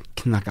ska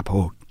knacka på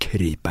och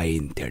krypa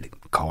in till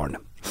karn.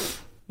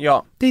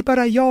 Ja. Det är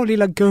bara jag,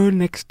 lilla girl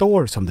next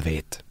door, som du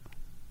vet.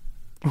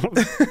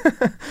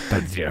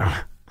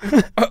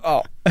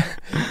 Ja.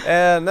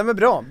 Nej men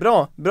bra.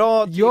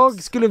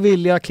 Jag skulle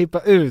vilja klippa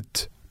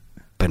ut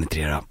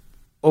penetrera.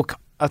 Och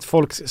att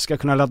folk ska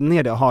kunna ladda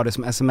ner det och ha det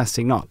som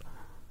sms-signal.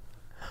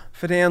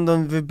 För det är ändå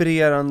en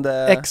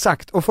vibrerande...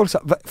 Exakt. Och folk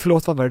sa,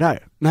 förlåt, vad var det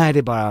där? Nej, det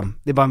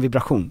är bara en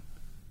vibration.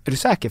 Är du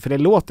säker? För det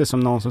låter som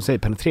någon som säger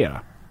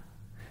penetrera.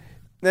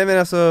 Nej men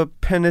alltså,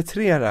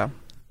 penetrera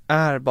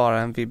är bara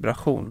en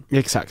vibration.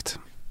 Exakt.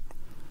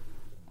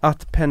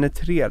 Att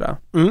penetrera,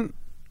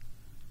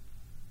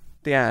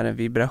 det är en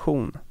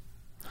vibration.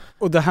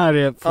 Och det här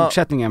är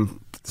fortsättningen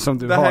som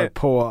du har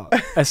på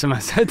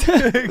smset.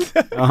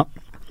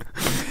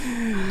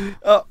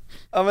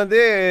 Ja, men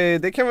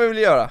det kan vi väl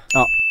göra.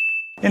 Ja.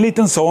 En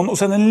liten sån och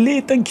sen en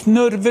liten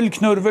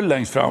knurvel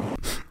längst fram.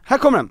 Här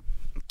kommer den.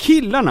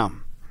 Killarna,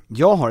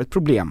 jag har ett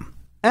problem.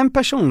 En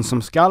person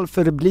som ska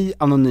förbli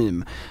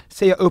anonym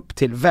säger upp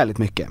till väldigt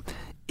mycket.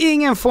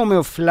 Ingen får mig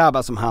att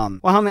flabba som han.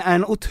 Och han är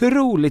en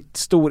otroligt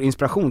stor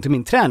inspiration till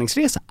min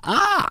träningsresa.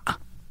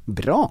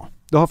 Bra.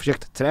 Du har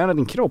försökt träna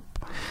din kropp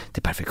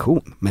till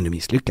perfektion, men du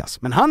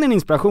misslyckas. Men han är en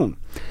inspiration.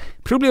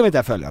 Problemet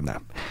är följande.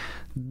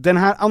 Den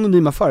här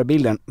anonyma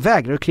förebilden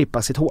vägrar att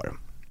klippa sitt hår.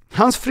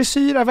 Hans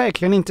frisyr är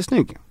verkligen inte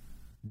snygg.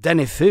 Den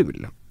är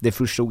ful. Det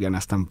förstod jag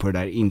nästan på det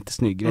där inte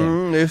snygg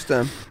grejen. Just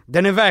det.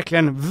 Den är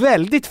verkligen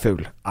väldigt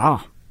ful.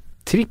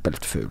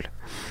 Trippelt ful.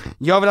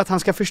 Jag vill att han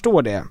ska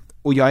förstå det.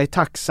 Och jag är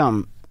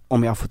tacksam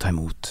om jag får ta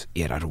emot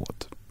era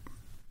råd.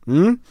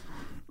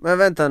 Men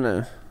vänta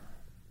nu.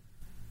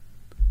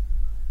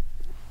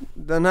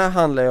 Den här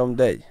handlar ju om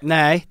dig.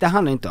 Nej, det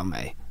handlar inte om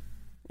mig.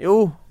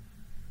 Jo.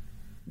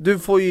 Du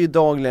får ju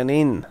dagligen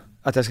in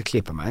att jag ska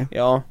klippa mig.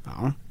 Ja.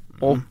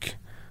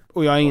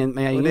 Och jag är ingen,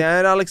 men jag är ingen... Och det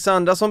är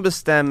Alexandra som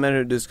bestämmer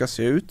hur du ska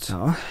se ut.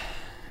 Ja.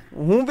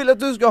 Och hon vill att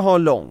du ska ha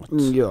långt.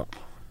 Ja.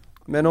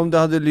 Men om du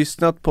hade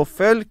lyssnat på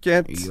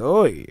folket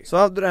så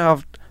hade du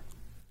haft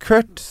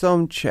kort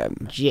som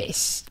käm.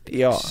 Yes.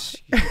 Ja.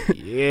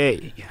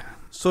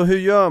 Så hur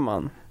gör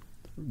man?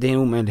 Det är en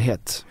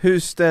omöjlighet. Hur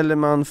ställer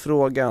man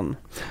frågan?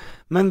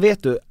 Men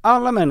vet du,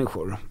 alla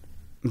människor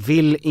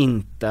vill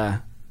inte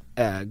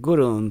gå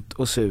runt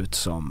och se ut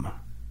som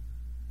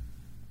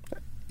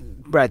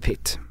Brad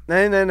Pitt.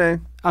 Nej.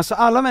 Alltså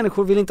alla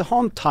människor vill inte ha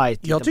en tight.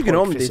 Jag tycker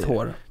om ditt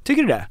hår.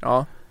 Tycker du det?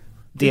 Ja.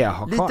 Det jag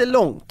har kvar. Lite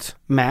långt.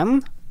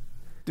 Men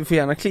du får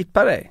gärna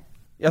klippa dig.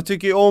 Jag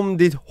tycker ju om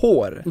ditt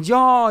hår.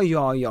 Ja.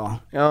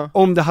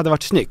 Om det hade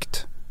varit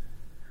snyggt.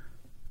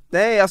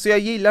 Nej, alltså jag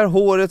gillar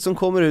håret som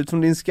kommer ut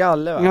från din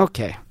skalle, va? Ja,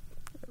 okej.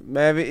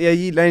 Men jag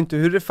gillar inte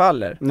hur det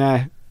faller.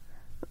 Nej.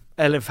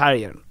 Eller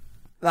färgen.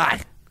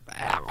 Nej.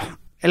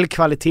 Eller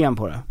kvaliteten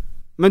på det.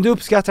 Men du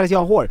uppskattar att jag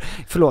har hår.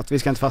 Förlåt, vi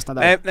ska inte fastna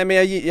där. Nej, men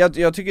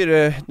jag tycker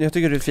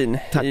du är fin.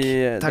 Tack.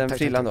 I den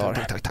frillan du har.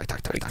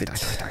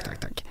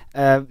 Tack.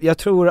 Jag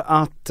tror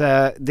att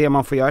det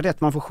man får göra är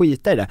att man får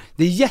skita i det.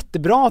 Det är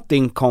jättebra att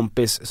din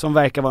kompis som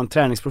verkar vara en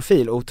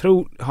träningsprofil och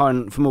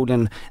har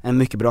förmodligen en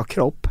mycket bra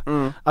kropp,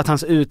 att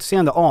hans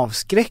utseende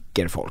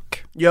avskräcker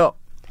folk. Ja.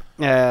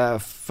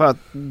 För att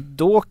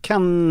då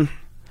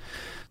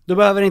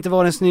behöver det inte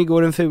vara den snygga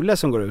och den fula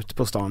som går ut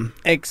på stan.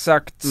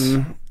 Exakt.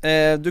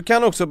 Du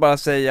kan också bara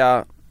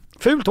säga: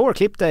 fult hår,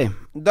 klipp dig.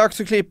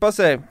 Dags att klippa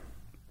sig.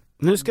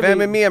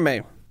 Vem är med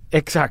mig?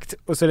 Exakt,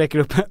 och så räcker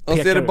upp. Och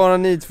så är det bara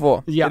ni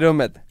två i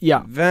rummet.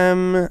 Ja.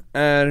 Vem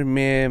är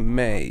med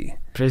mig?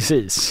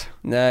 Precis.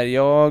 När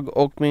jag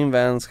och min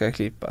vän ska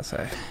klippa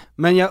sig.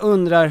 Men jag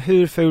undrar,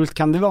 hur fult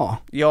kan det vara?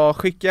 Jag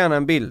skickar gärna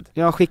en bild.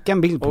 Jag skickar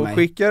en bild på mig. Och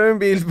skickar en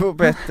bild på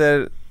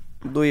Petter,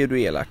 då är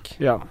du elak.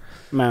 Ja,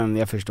 men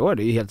jag förstår,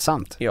 det är ju helt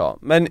sant. Ja,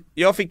 men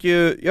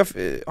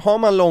har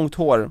man långt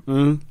hår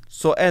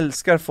så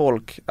älskar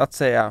folk att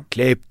säga: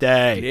 klipp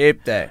dig.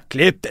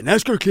 När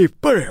ska du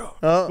klippa dig då?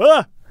 Ja.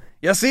 Va?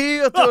 Jag ser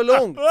ju att du har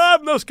långt.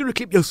 När ska du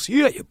klippa? Jag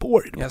ser ju på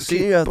dig. Jag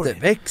ser ju att det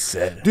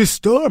växer. Det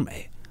stör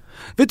mig.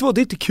 Vet du vad,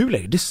 det är inte kul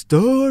längre. Det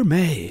stör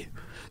mig.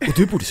 Och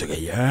du borde söka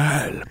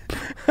hjälp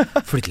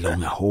för ditt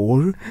långa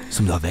hår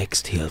som du har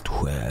växt helt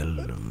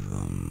själv.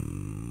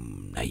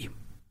 Nej.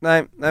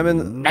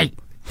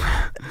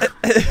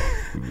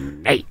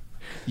 Nej.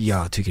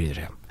 Jag tycker inte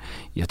det.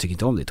 Jag tycker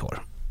inte om ditt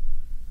hår.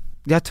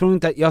 Jag tror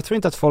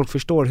inte att folk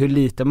förstår hur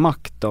lite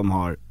makt de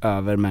har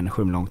över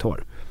människor med långt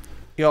hår.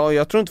 Ja,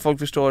 jag tror inte folk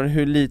förstår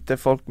hur lite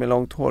folk med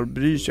långt hår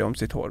bryr sig om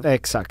sitt hår.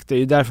 Exakt, det är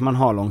ju därför man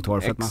har långt hår,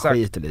 för att man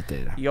skiter lite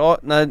i det. Ja,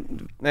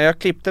 när jag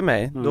klippte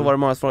mig, då var det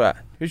många som frågade: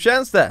 hur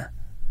känns det?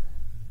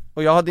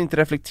 Och jag hade inte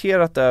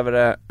reflekterat över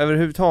det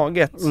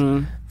överhuvudtaget.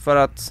 För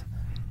att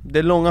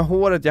det långa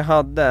håret jag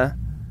hade,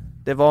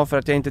 det var för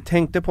att jag inte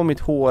tänkte på mitt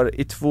hår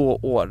i 2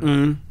 år.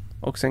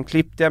 Och sen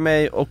klippte jag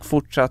mig och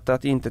fortsatte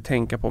att inte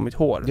tänka på mitt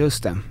hår.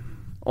 Just det.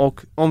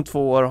 Och om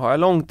 2 år har jag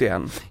långt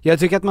igen. Jag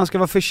tycker att man ska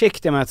vara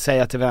försiktig med att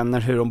säga till vänner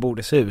hur de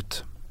borde se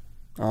ut.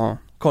 Ja,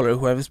 kollar du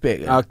själv i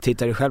spegeln? Ja,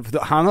 tittar du själv.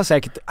 Han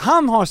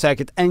har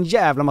säkert en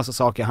jävla massa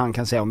saker han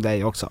kan säga om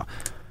dig också.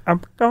 I'm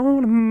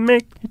gonna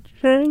make a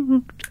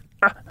change.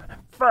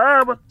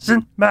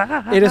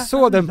 Är det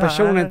så den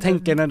personen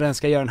tänker när den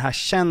ska göra den här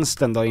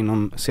tjänsten då,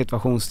 inom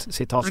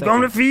situationscitat? It's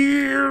gonna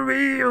feel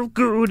real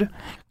good.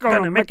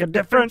 Gonna make a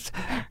difference.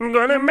 I'm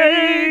gonna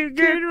make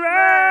it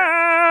right.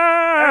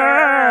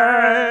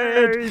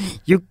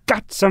 You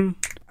got some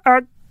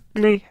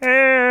ugly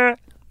hair.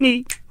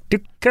 Need to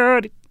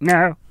cut it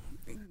now.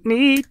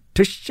 Need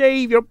to shave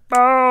your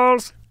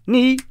balls.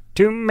 Need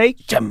to make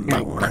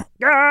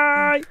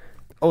guy.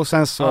 Och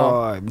sen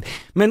så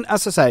men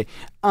alltså så här,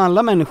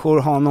 alla människor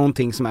har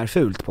någonting som är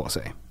fult på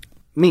sig.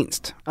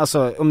 Minst.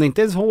 Alltså om det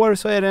inte är ett hår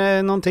så är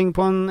det någonting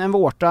på en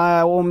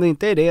vårta, och om det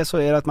inte är det så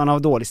är det att man har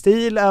dålig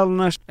stil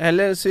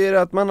eller så är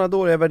det att man har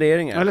dåliga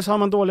värderingar. Eller så har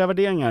man dåliga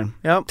värderingar.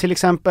 Ja. Till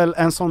exempel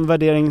en sån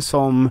värdering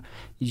som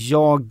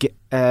jag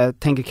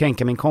tänker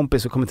kränka min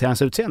kompis och kommentera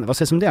hans utseende. Vad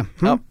sägs om det?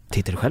 Ja.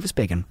 Tittar du själv i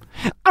spegeln?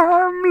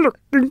 I'm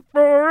looking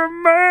for a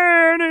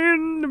man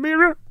in the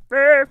mirror.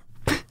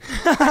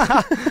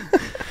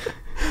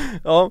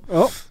 Ja.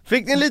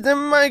 Fick ni en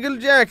liten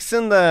Michael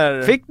Jackson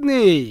där? Fick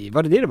ni?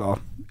 Var det var?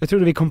 Jag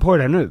trodde vi kom på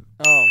det där nu.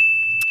 Ja.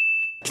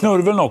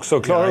 Knurveln också,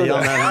 klarar du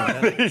det?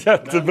 Det är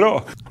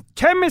jättebra.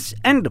 Chemist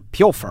and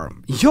Puffer.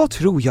 Jag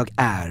tror jag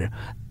är,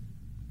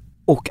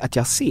 och att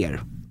jag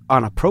ser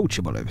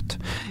unapproachable ut.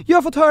 Jag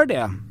har fått höra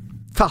det,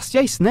 fast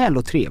jag är snäll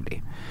och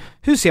trevlig.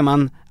 Hur ser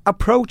man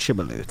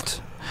approachable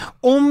ut?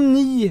 Om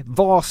ni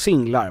var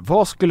singlar,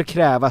 vad skulle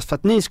krävas för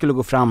att ni skulle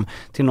gå fram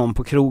till någon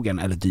på krogen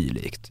eller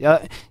dylikt?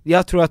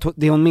 Jag tror att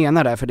det hon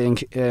menar där, för det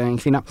är en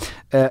kvinna,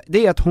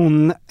 det är att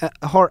hon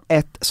har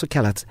ett så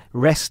kallat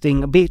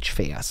resting bitch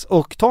face.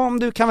 Och Tom,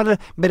 du kan väl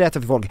berätta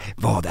för folk,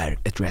 vad är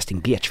ett resting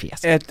bitch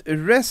face? Ett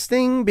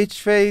resting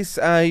bitch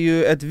face är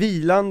ju ett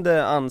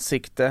vilande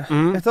ansikte,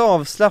 ett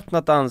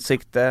avslappnat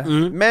ansikte,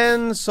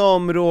 men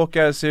som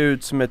råkar se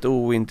ut som ett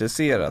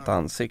ointresserat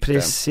ansikte.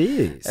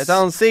 Precis. Ett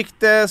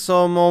ansikte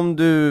som om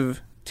du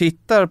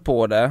tittar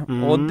på det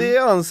och det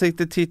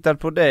ansiktet tittar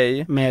på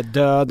dig med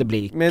död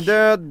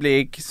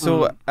blick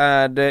så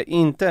är det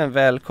inte en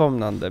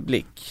välkomnande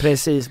blick.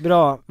 Precis,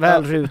 bra.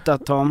 Väl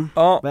rutat, Tom.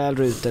 Ja. Väl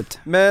rutet.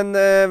 Men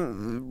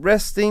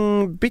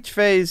resting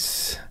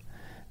bitchface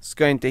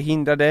ska inte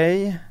hindra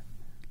dig.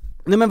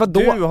 Nej, men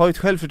vadå? Du har ett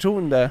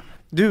självförtroende.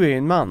 Du är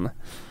en man.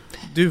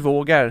 Du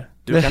vågar.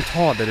 Du kan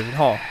ta det du vill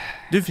ha.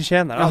 Du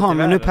förtjänar allt i världen.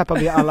 Men nu peppar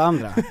vi alla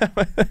andra.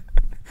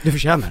 Du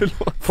förtjänar.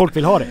 Folk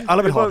vill ha det.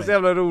 Alla vill ha det. Det är så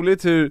jävla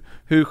roligt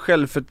hur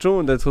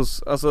självförtroendet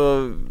hos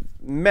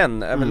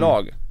män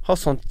överlag har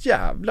sånt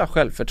jävla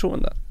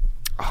självförtroende.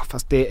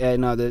 Fast det är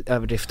en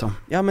överdrift då.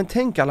 Ja, men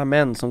tänk alla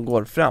män som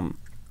går fram.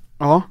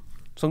 Ja.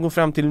 Som går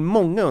fram till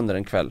många under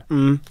en kväll.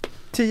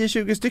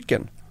 10-20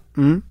 stycken.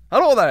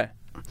 Hallå där!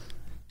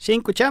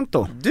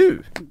 Cinquecento.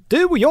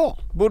 Du och jag.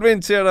 Borde vara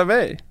intresserad av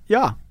mig.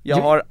 Ja. Jag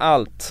har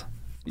allt.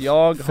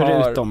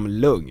 Förutom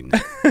lugn.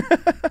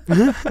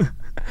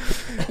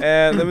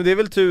 Nej, men det är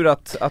väl tur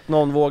att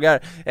någon vågar.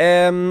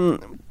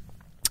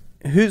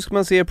 Hur ska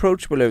man se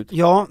approachable ut?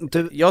 Ja,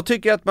 jag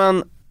tycker att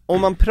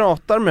om man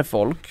pratar med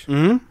folk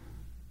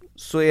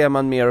så är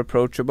man mer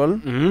approachable.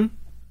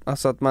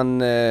 Alltså att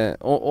man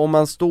om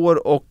man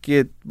står och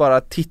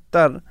bara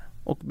tittar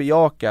och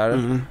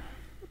bejakar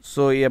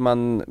så är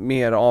man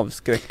mer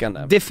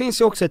avskräckande. Det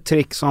finns ju också ett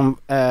trick som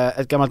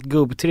ett gammalt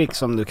gubbtrick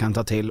som du kan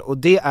ta till, och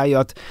det är ju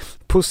att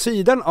på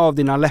sidan av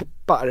dina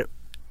läppar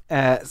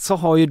så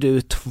har ju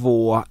du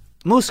 2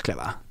 muskler,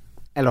 va?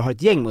 Eller har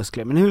ett gäng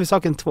muskler, men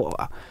huvudsaken 2,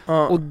 va?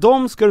 Och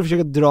de ska du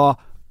försöka dra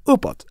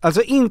uppåt.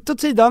 Alltså inte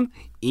åt sidan,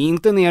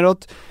 inte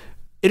neråt,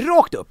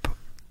 rakt upp.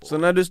 Så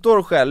när du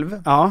står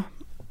själv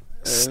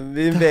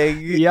vid en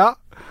vägg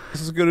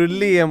så ska du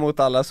le mot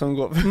alla som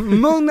går.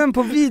 Munnen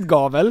på vid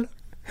gavel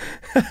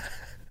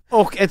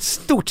och ett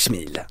stort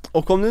smil.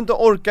 Och om du inte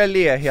orkar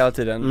le hela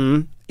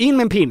tiden, in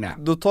med en pinne.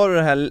 Då tar du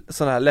det här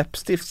sån här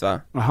läppstift, va?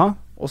 Aha.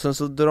 Och sen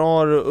så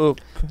drar du upp.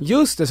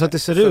 Just det, så att det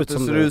ser ut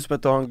som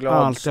att du har en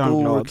glad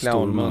stor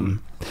clownmun.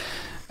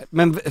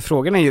 Men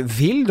frågan är ju,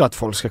 vill du att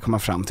folk ska komma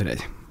fram till dig?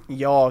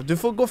 Ja, du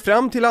får gå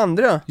fram till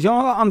andra.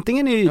 Ja,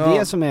 antingen är det ju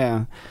det som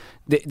är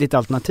ditt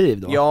alternativ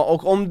då. Ja,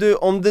 och om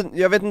du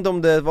jag vet inte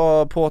om det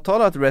var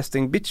påtalat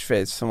resting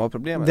bitchface som var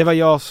problemet. Det var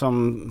jag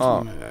som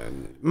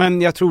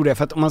men jag tror det,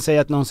 för att om man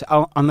säger att någon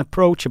ser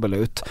unapproachable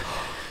ut,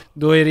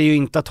 då är det ju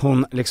inte att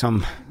hon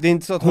liksom, det är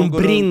inte så att hon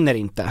brinner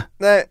inte.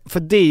 Nej. För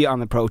det är ju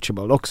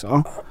unapproachable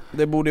också.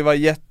 Det borde ju vara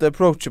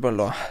jätteapproachable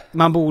då.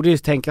 Man borde ju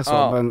tänka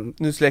så, men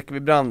nu släcker vi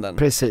branden.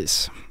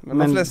 Precis. Men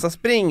de flesta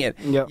springer.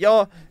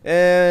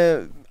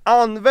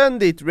 Använd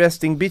ditt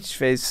resting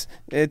bitchface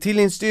till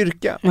din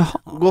styrka.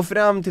 Gå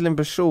fram till en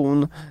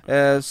person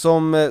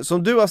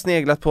som du har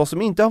sneglat på,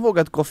 som inte har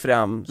vågat gå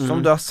fram,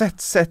 som du har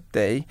sett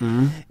dig.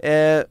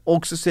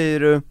 Och så säger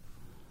du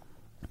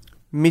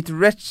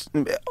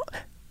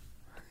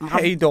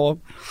hej då.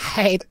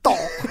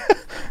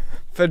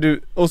 För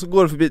du, och så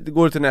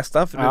går du till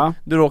nästa, för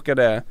du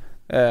råkade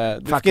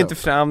du fick inte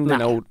fram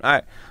dina ord.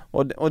 Nej.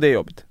 Och det är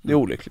jobbigt. Det är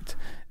olyckligt.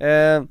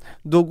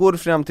 Då går du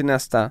fram till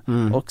nästa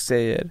och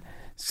säger: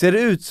 ser det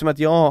ut som att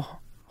jag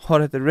har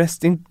ett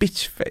resting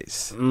bitch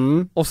face?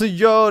 Och så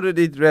gör du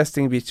ditt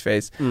resting bitch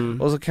face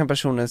och så kan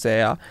personen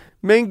säga: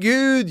 men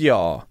gud,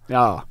 ja.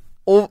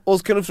 Och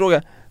så kan du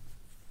fråga: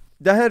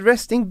 det här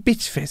resting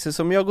bitch face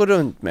som jag går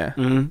runt med,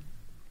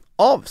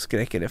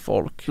 avskräcker det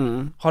folk?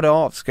 Har det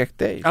avskräckt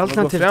dig?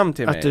 Alternativt fram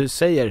till mig? Att du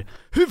säger: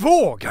 hur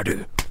vågar du?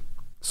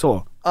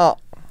 Så. Ja.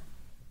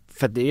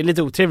 För det är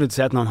lite otrevligt att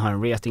säga att någon har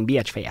en resting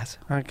bitch face.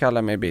 Han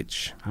kallar mig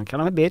bitch. Han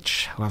kallar mig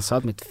bitch och han sa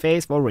att mitt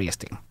face var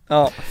resting.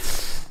 Ja.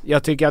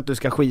 Jag tycker att du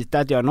ska skita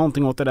att göra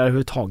någonting åt det där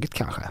överhuvudtaget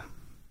kanske.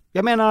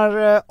 Jag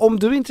menar, om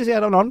du är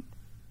intresserad av någon,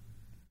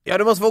 ja,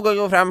 du måste våga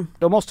gå fram.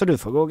 Då måste du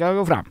få våga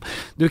gå fram.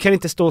 Du kan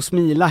inte stå och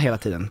smila hela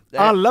tiden.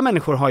 Alla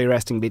människor har ju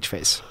resting bitch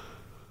face.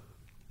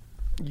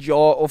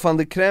 Ja, och fan,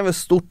 det kräver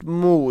stort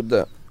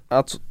mod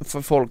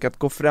för folk att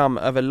gå fram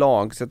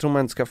överlag. Så jag tror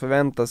man inte ska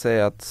förvänta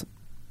sig att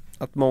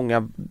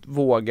många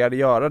vågar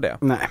göra det.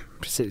 Nej,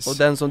 precis. Och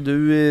den som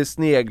du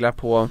sneglar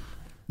på,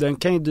 den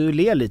kan ju du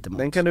le lite mot.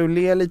 Den kan du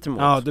le lite mot.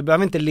 Ja, du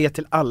behöver inte le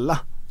till alla.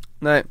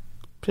 Nej.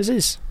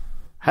 Precis.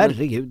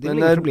 Herregud, det är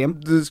inget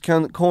problem. Du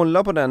kan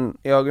kolla på den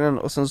i ögonen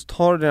och sen så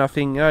tar du dina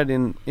fingrar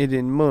i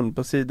din mun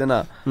på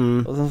sidorna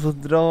och sen så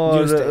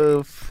drar du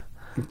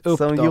upp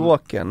som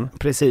jåken.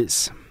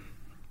 Precis.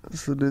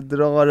 Så du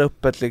drar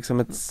upp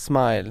ett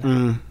smile.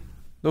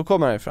 Då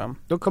kommer det fram.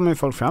 Då kommer ju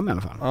folk fram i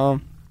alla fall. Ja.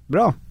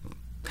 Bra.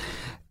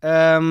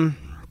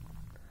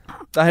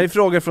 Det här är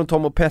frågor från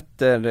Tom och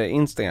Petter,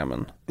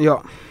 Instagramen.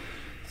 Ja.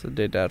 Så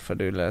det är därför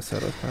du läser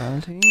upp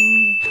allting.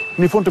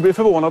 Ni får inte bli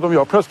förvånade om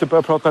jag plötsligt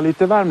börjar prata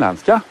lite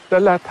värmländska. Det är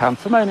lätt hänt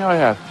för mig när jag är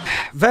här.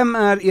 Vem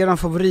är eran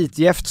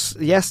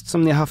favoritgäst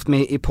som ni har haft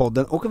med i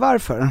podden och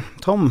varför?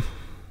 Tom,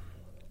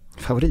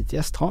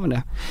 favoritgäst, har vi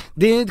det?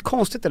 Det är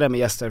konstigt det där med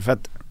gäster, för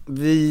att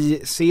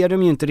vi ser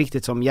dem ju inte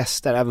riktigt som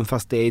gäster, även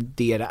fast det är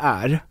det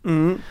är.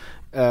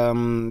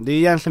 Det är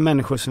egentligen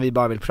människor som vi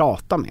bara vill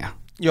prata med.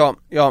 Ja.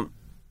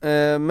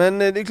 Men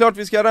det är klart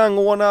vi ska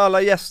rangordna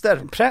alla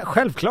gäster.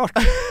 Självklart.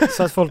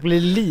 Så att folk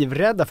blir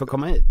livrädda för att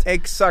komma hit.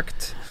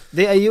 Exakt.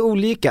 Det är ju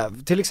olika.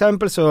 Till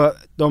exempel så,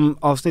 de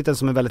avsnitten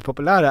som är väldigt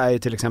populära är ju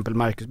till exempel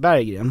Marcus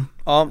Berggren.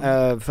 Ja.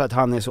 För att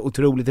han är så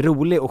otroligt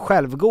rolig och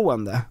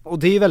självgående. Och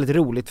det är ju väldigt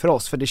roligt för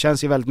oss, för det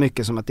känns ju väldigt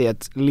mycket som att det är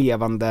ett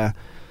levande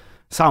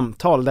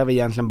samtal där vi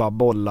egentligen bara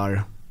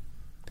bollar.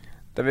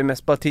 Där vi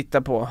mest bara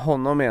tittar på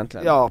honom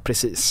egentligen. Ja,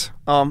 precis.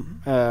 Ja.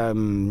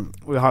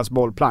 Och hans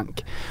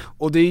bollplank.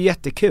 Och det är ju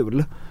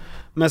jättekul.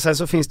 Men sen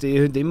så finns det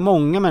ju, det är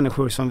många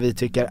människor som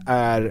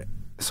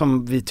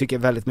vi tycker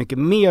väldigt mycket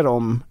mer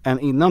om än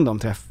innan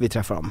vi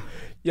träffar dem.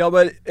 Ja,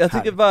 men jag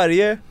tycker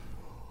varje...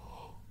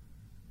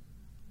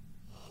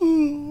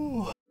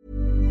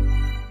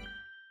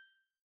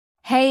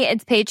 Hey,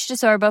 it's Paige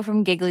DeSorbo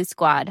from Giggly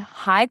Squad.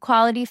 High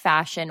quality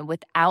fashion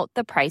without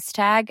the price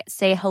tag.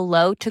 Say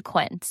hello to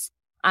Quince.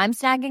 I'm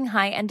snagging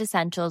high-end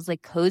essentials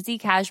like cozy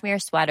cashmere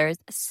sweaters,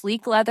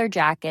 sleek leather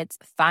jackets,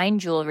 fine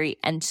jewelry,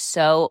 and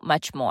so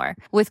much more.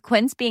 With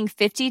Quince being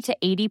 50 to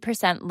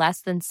 80%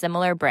 less than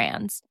similar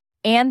brands.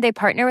 And they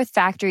partner with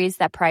factories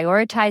that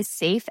prioritize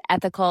safe,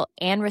 ethical,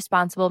 and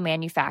responsible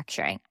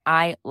manufacturing.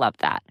 I love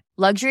that.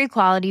 Luxury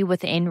quality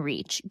within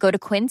reach. Go to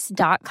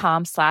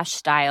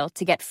quince.com/style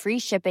to get free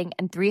shipping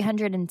and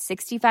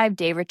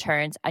 365-day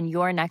returns on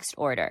your next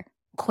order.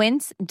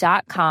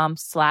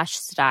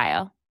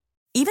 Quince.com/style.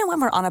 Even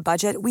when we're on a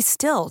budget, we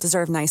still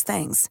deserve nice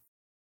things.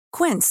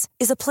 Quince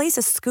is a place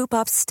to scoop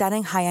up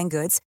stunning high-end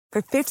goods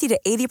for 50 to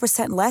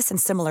 80% less than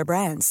similar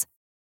brands.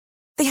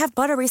 They have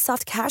buttery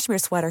soft cashmere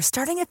sweaters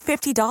starting at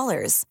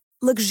 $50,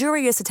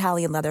 luxurious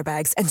Italian leather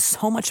bags, and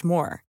so much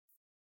more.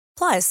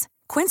 Plus,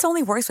 Quince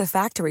only works with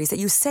factories that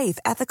use safe,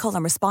 ethical,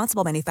 and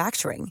responsible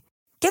manufacturing.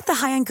 Get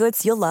the high-end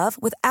goods you'll love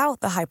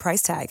without the high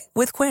price tag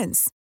with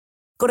Quince.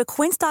 Go to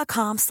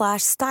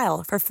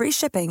quince.com/style for free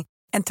shipping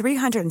and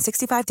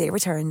 365-day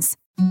returns.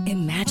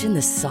 Imagine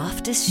the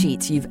softest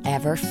sheets you've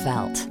ever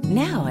felt.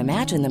 Now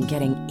imagine them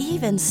getting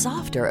even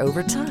softer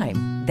over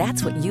time.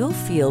 That's what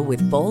you'll feel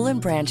with Boll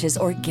 & Branch's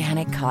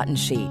organic cotton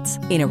sheets.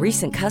 In a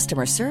recent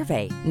customer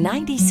survey,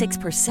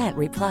 96%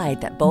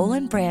 replied that Boll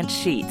 & Branch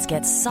sheets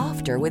get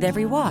softer with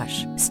every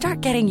wash.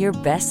 Start getting your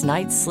best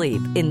night's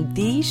sleep in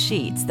these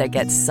sheets that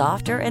get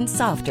softer and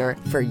softer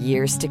for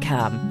years to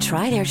come.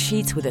 Try their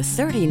sheets with a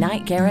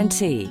 30-night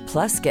guarantee.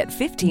 Plus, get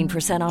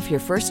 15% off your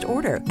first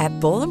order at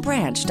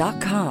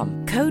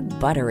bollandbranch.com. Code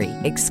BUTTERY.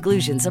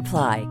 Exclusions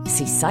apply.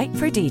 See site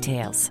for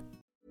details.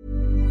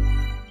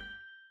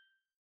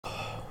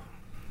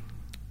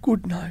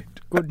 Good night.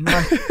 Good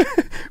night.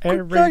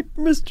 Good night,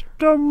 Mr.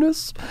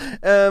 Dumbness.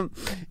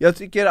 Jag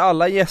tycker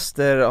alla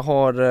gäster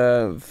har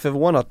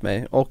förvånat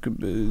mig och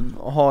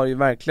har ju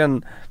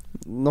verkligen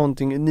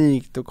någonting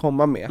unikt att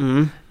komma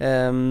med.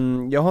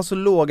 Jag har så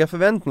låga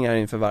förväntningar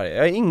inför varje.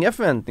 Jag har inga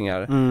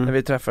förväntningar när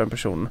vi träffar en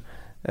person.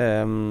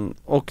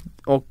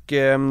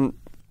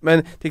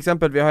 Men till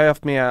exempel vi har ju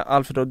haft med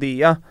Alfred och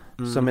Dea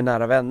som är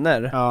nära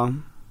vänner. Ja.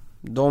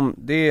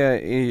 Det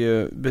är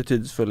ju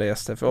betydelsefulla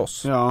gäster för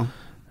oss. Ja.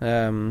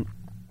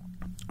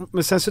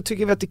 Men sen så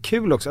tycker vi att det är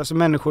kul också, alltså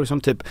människor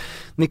som typ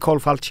Nicole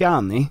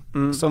Falciani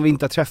som vi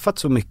inte har träffat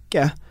så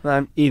mycket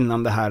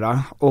innan det här,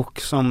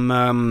 och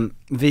som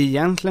vi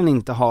egentligen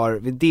inte har,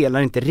 vi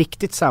delar inte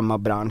riktigt samma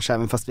bransch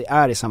även fast vi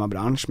är i samma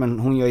bransch, men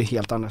hon gör ju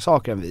helt andra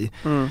saker än vi.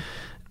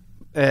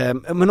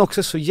 Men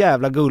också så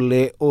jävla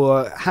gullig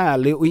och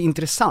härlig och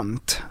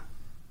intressant.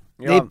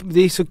 Ja.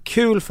 Det är så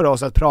kul för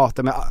oss att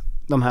prata med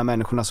de här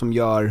människorna som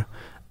gör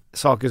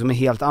saker som är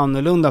helt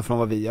annorlunda från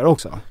vad vi gör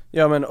också.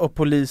 Ja, men och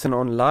polisen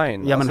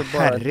online. Ja, alltså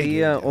men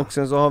herregud. det, och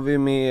sen så har vi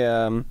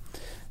med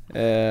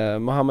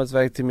Mohammeds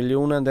väg till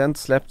miljonen. Det är inte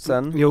släppt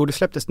sen. Jo, det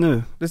släpptes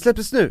nu. Det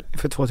släpptes nu?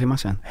 För 2 timmar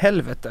sedan.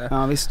 Helvete.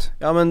 Ja, visst.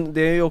 Ja, men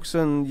det är ju också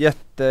en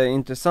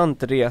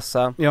jätteintressant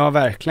resa. Ja,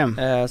 verkligen.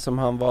 Som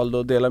han valde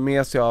att dela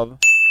med sig av.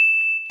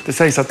 Det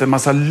sägs att det är en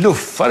massa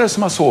luffare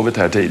som har sovit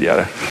här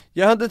tidigare.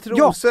 Jag hade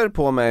trosor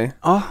på mig.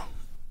 Ja,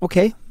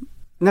 okej.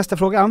 Nästa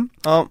fråga.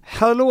 Ja.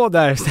 Hallå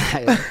där.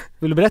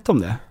 Vill du berätta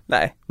om det?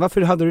 Nej.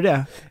 Varför hade du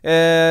det?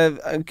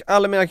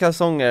 Alla mina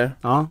kalsonger.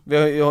 Ja. Det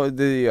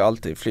är ju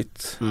alltid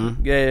flytt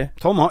grejer.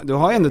 Tom, du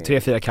har ju ändå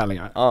 3-4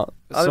 kallingar. Ja.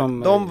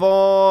 De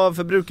var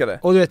förbrukade.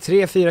 Och du är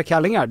 3-4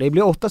 kallingar. Det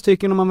blir 8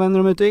 stycken om man vänder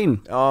dem ut och in.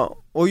 Ja.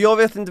 Och jag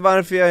vet inte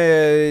varför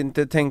jag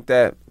inte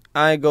tänkte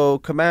I go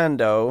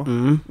commando.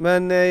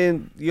 Men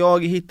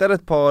jag hittade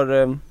ett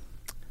par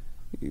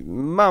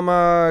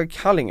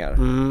mammakallingar.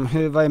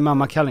 Vad är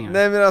mammakallingar?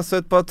 Nej men alltså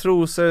ett par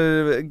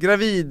trosor,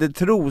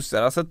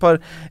 gravidtrosor, alltså ett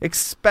par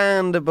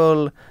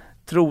expandable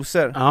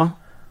trosor. Ja.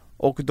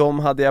 Och de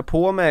hade jag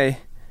på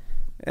mig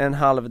en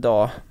halv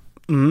dag.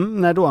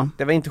 När då?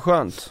 Det var inte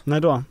skönt. När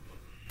då?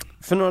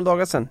 För några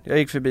dagar sedan. Jag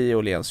gick förbi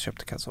Åhléns och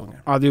köpte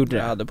kalsonger. Ja, du gjorde det.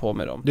 Jag hade på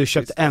mig dem. Du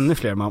köpte ännu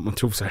fler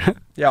mammatrosor.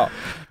 Ja.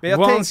 Men jag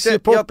Once you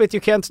pop it,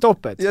 you can't stop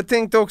it. Jag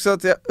tänkte också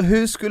att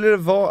hur skulle det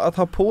vara att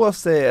ha på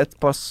sig ett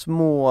par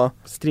små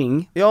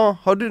string? Ja,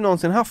 har du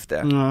någonsin haft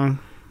det?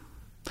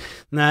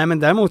 Nej, men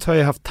däremot har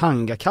jag haft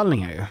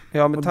tangakallingar ju.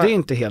 Ja, men och det är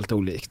inte helt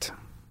olikt.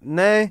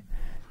 Nej,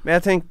 men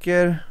jag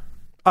tänker...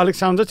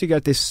 Alexander tycker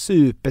att det är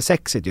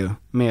supersexigt ju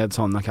med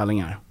sådana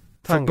kallingar.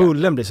 Tanga. För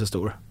bullen blir så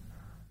stor.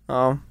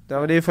 Ja, det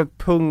är för att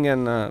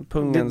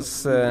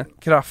pungens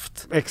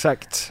kraft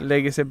exakt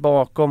lägger sig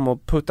bakom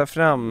och puttar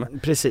fram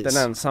precis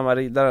den ensamma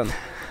riddaren.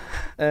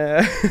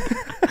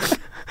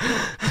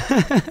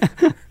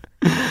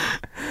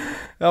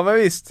 Ja, men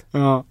visst.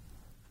 Ja.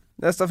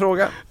 Nästa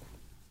fråga.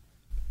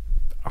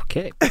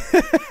 Okej.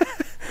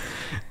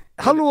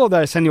 Hallå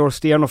där, senior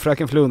Sten och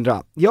fröken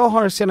Flundra. Jag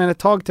har sedan ett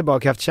tag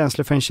tillbaka haft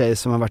känslor för en tjej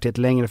som har varit i ett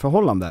längre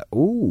förhållande.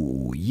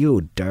 Oh,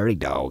 you dirty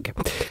dog.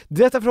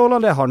 Detta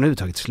förhållande har nu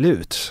tagit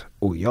slut.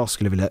 Och jag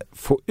skulle vilja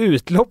få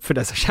utlopp för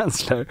dessa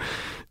känslor.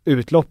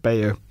 Utlopp är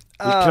ju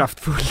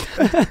kraftfullt.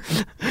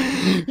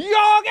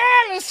 Jag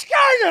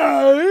älskar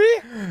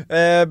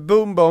dig!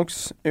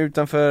 Boombox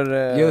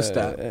utanför just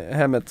det.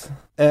 Hemmet.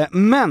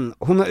 Men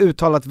hon har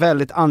uttalat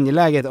väldigt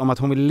angeläget om att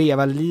hon vill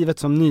leva livet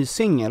som ny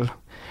singel.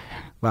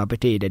 Vad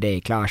betyder det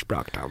i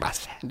klarspråk,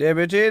 Thomas? Det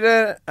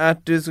betyder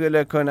att du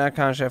skulle kunna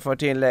kanske få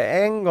till det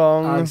en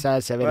gång.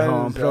 Alltså så vill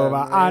hon prova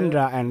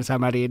andra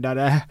ensamma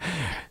riddare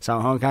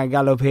som hon kan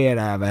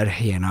galoppera över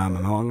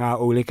genom många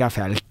olika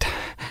fält.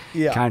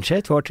 Ja. Kanske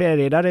 2-3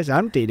 riddare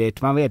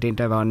samtidigt, man vet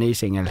inte vad en ny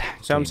singel.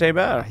 Som sig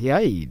bär. Ja,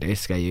 det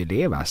ska ju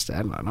levas.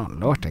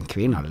 Låt en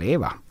kvinna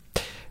leva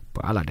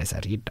på alla dessa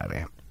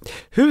riddare.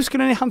 Hur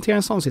skulle ni hantera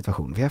en sån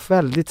situation? Vi har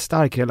väldigt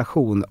stark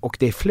relation och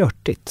det är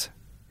flörtigt.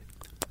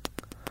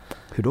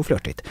 Hur då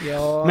flörtigt?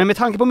 Ja. Men med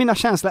tanke på mina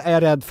känslor är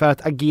jag rädd för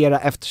att agera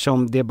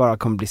eftersom det bara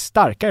kommer bli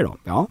starkare då.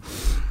 Ja.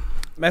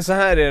 Men så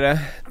här är det.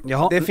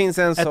 Jaha, det finns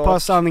en ett par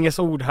sanningens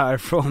ord här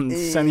från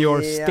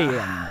senior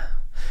Sten.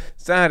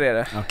 Så här är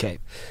det. Okej.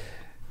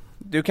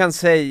 Du kan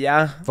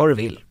säga vad du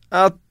vill.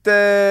 Att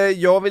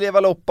jag vill leva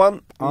loppan.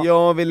 Ja.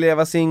 Jag vill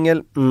leva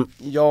singel.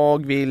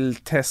 Jag vill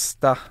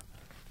testa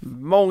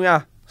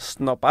många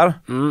snoppar.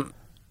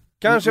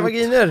 Kanske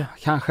vaginer.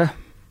 Kanske.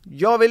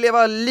 Jag vill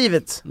leva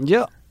livet.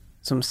 Ja.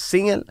 Som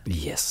singel.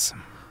 Yes.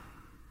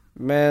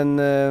 Men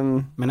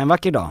en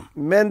vacker dag.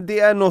 Men det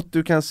är något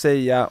du kan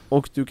säga.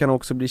 Och du kan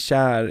också bli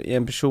kär i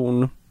en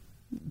person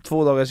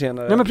 2 dagar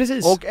senare. Ja, men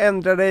precis. Och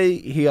ändra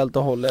dig helt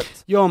och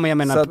hållet. Ja, men jag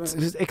menar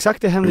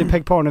exakt det hände i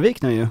Peg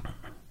Parnevik nu ju.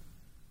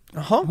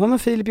 Jaha. Hon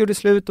och Filip gjorde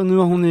slut och nu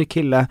har hon ny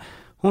kille.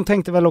 Hon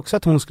tänkte väl också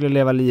att hon skulle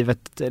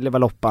leva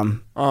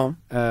loppan. Ja.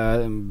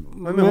 Men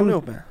hon är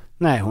ihop med?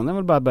 Nej, hon har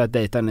väl bara börjat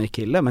dejta en ny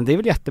kille, men det är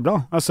väl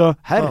jättebra. Alltså,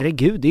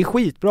 herregud, det är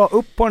skitbra.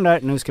 Upp på den där,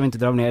 nu ska vi inte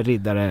dra ner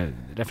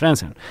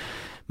riddare-referensen.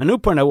 Men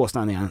upp på den där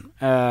åsnan igen.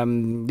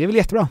 Det är väl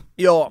jättebra.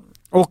 Ja.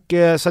 Och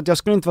så att jag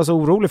skulle inte vara så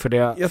orolig för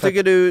det. Jag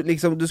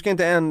tycker du ska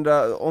inte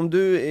ändra, om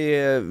du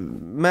är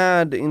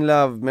mad in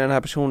love med den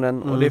här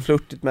personen och det är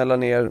flirtigt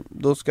mellan er,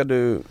 då ska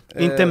du...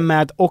 Inte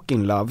mad och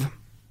in love.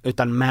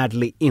 Utan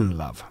madly in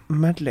love.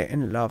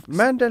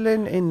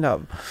 Madeleine in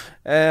love.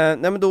 Nej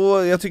men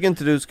då, jag tycker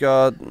inte du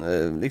ska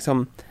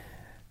liksom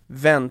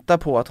vänta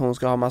på att hon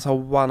ska ha massa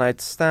one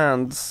night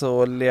stands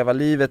och leva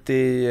livet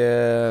i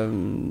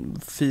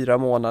 4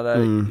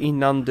 månader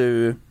innan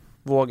du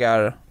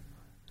vågar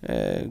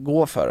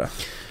gå för det.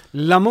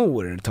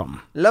 L'amour, Tom.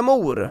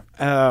 L'amour.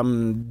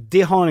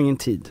 Det har ingen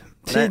tid.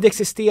 Tid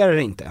existerar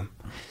inte.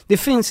 Det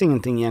finns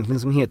ingenting egentligen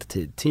som heter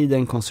tid. Tid är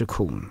en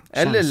konstruktion.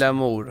 Eller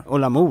l'amour. Och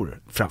l'amour,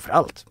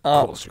 framförallt.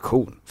 Ja.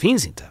 Konstruktion.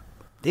 Finns inte.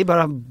 Det är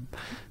bara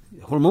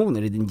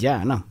hormoner i din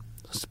hjärna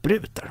som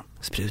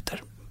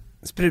sprutar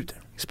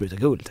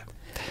guld.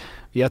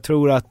 Jag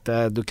tror att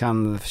du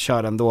kan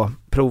köra ändå,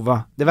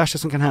 prova. Det värsta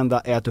som kan hända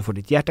är att du får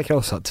ditt hjärta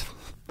krossat.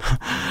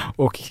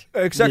 Och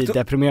blir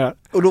deprimerad.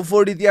 Och då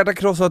får du ditt hjärta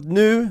krossat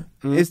nu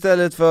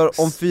istället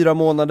för om 4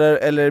 månader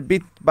eller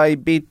bit by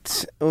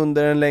bit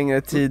under en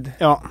längre tid.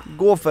 Ja.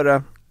 Gå för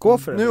det.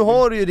 Nu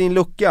har du ju din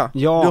lucka.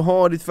 Ja. Du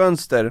har ditt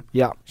fönster.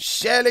 Ja.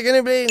 Kärleken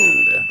är blind.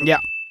 Ja.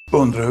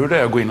 Undrar hur det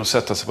är att gå in och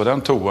sätta sig på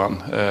den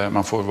toan.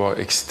 Man får vara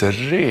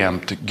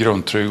extremt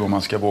grundtrygg om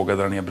man ska våga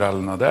dra ner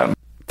brallorna där.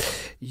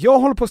 Jag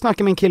håller på att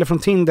snacka med en kille från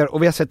Tinder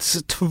och vi har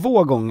sett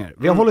 2 gånger.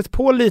 Vi har hållit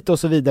på lite och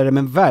så vidare,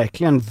 men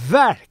verkligen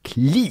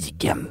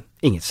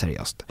inget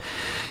seriöst.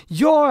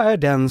 Jag är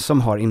den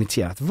som har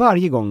initierat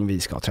varje gång vi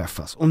ska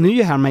träffas. Och nu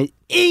ger han mig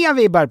inga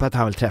vibbar på att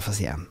han vill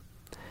träffas igen.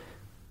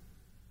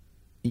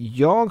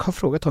 Jag har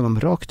frågat honom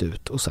rakt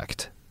ut och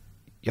sagt: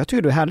 jag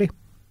tycker du är härlig.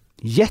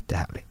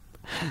 Jättehärlig.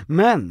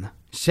 Men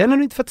känner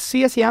du inte för att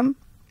ses igen,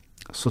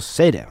 så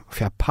säg det.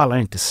 För jag pallar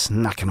inte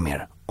snacka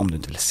mer om du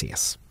inte vill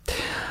ses.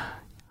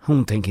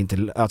 Hon tänker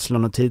inte ödsla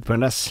någon tid på den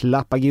där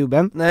slappa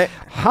gubben. Nej.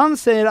 Han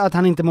säger att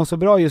han inte mår så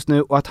bra just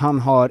nu och att han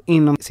har,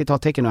 inom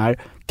citattecken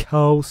här,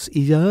 kaos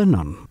i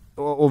hjärnan.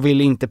 Och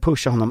vill inte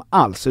pusha honom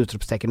alls,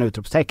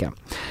 utropstecken.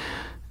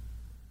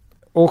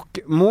 Och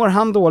mår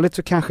han dåligt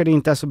så kanske det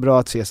inte är så bra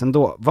att ses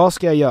ändå. Vad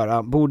ska jag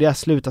göra? Borde jag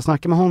sluta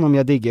snacka med honom?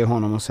 Jag diggar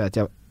honom och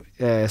säger att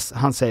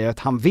han säger att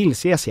han vill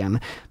ses igen,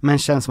 men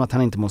känns som att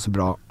han inte mår så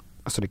bra.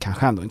 Så det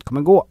kanske ändå inte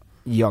kommer gå.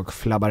 Jag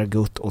flabbar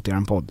gott åt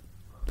er podd.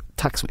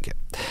 Tack så mycket.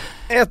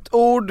 Ett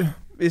ord,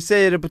 vi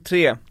säger det på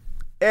 3.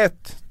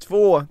 1,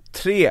 2,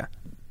 3.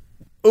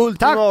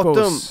 Ultimatum.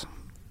 Tacos.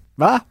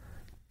 Va?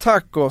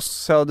 Tacos,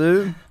 sa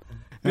du.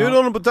 Bjud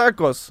honom på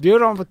tacos.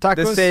 Bjud honom på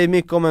tacos. Det säger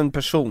mycket om en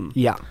person.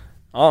 Ja.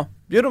 Ja,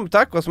 bjud honom på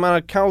tacos, man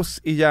har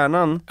kaos i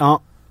hjärnan.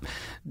 Ja.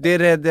 Det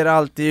räddar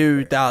alltid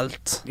ut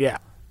allt. Ja.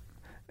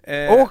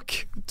 Och,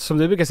 som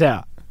du brukar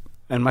säga,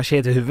 en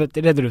machete i huvudet,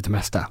 det räddar ut det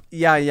mesta.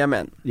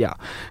 Jajamän. Ja.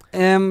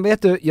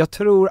 Vet du, jag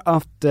tror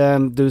att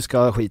du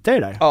ska skita i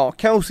det där. Ja,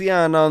 kaos i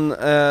hjärnan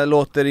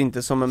låter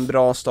inte som en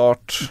bra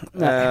start.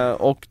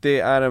 Och det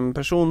är en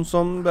person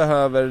som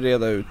behöver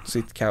reda ut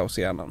sitt kaos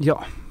i hjärnan.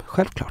 Ja,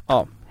 självklart.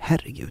 Ja.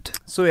 Herregud.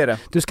 Så är det.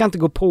 Du ska inte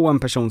gå på en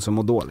person som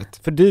mår dåligt,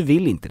 för du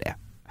vill inte det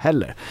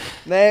heller.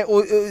 Nej,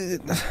 och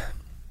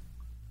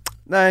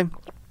nej.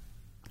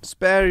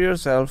 Spare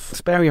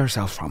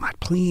yourself from it,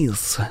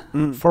 please.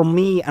 For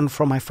me and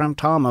for my friend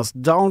Thomas,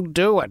 don't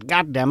do it.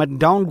 God damn it,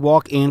 don't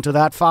walk into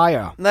that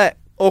fire. Nej,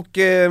 och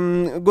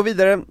gå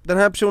vidare. Den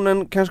här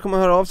personen kanske kommer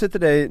höra av sig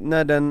till dig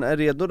när den är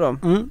redo då.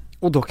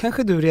 Och då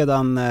kanske du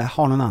redan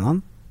har någon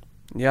annan.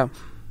 Ja.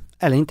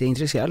 Eller inte är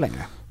intresserad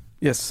längre.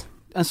 Yes.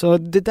 Alltså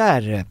det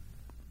där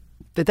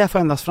får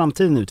endast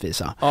framtiden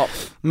utvisa. Ja.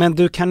 Men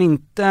du kan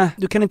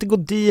inte gå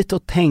dit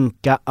och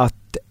tänka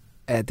att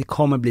det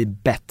kommer bli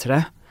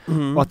bättre.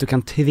 Och att du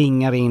kan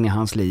tvinga dig in i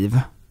hans liv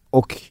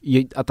och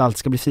att allt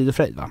ska bli frid och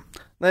fröjd, va?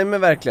 Nej,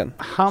 men verkligen.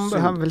 Han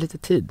behöver väl lite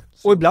tid.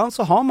 Och ibland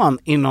så har man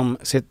inom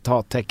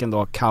citattecken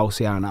då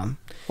kaos i hjärnan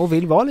och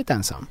vill vara lite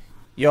ensam.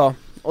 Ja,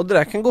 och det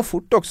där kan gå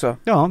fort också.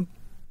 Ja,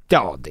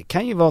 det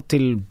kan ju vara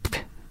till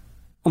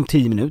om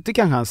 10 minuter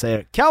kanske han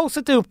säger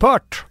kaoset är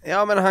upphört.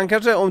 Ja, men han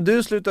kanske, om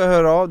du slutar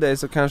höra av dig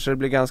så kanske det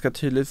blir ganska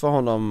tydligt för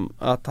honom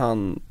att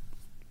han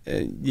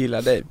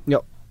gillar dig.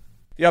 Ja.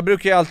 Jag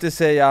brukar ju alltid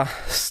säga,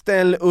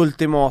 ställ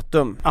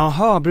ultimatum.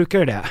 Aha, brukar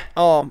du det?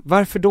 Ja.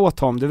 Varför då,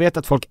 Tom? Du vet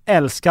att folk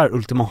älskar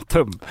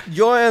ultimatum.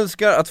 Jag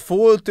älskar att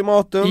få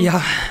ultimatum.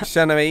 Ja.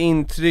 Känna mig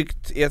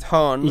intryckt i ett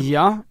hörn.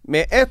 Ja.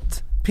 Med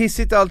ett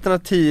pissigt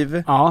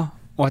alternativ. Ja,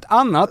 och ett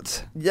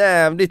annat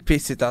jävligt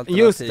pissigt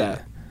alternativ. Just det.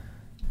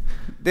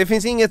 Det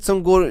finns inget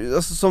som går,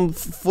 alltså, som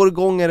får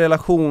igång en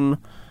relation,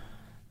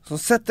 som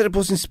sätter det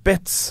på sin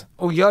spets.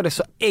 Och gör det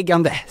så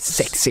äggande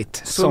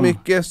sexigt. Så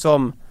mycket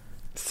som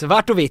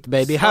svart och vitt,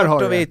 baby, här har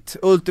du. Svart och vitt,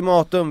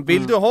 ultimatum.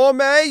 Vill du ha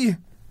mig?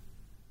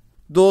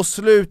 Då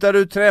slutar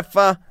du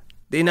träffa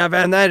dina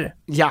vänner.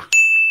 Ja.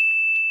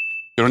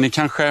 Och ni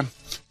kanske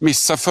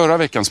missar förra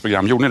veckans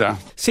program, gjorde ni det?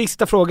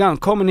 Sista frågan,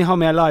 kommer ni ha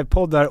med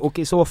livepoddar och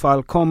i så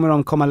fall kommer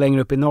de komma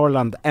längre upp i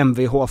Norrland?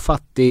 MVH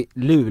fattig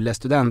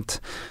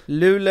Luleå-student.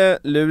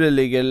 Luleå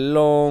ligger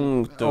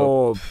långt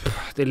upp.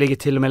 Det ligger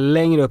till och med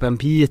längre upp än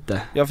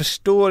Pite. Jag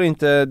förstår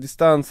inte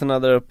distanserna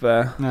där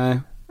uppe. Nej.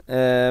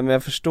 Men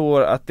jag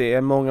förstår att det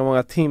är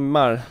många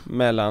timmar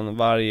mellan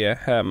varje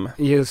hem.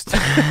 Just.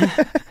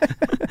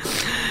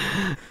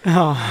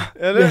 Ja,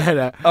 eller? Det är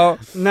det. Ja.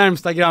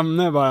 Närmsta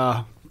granne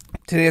bara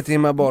 3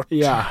 timmar bort.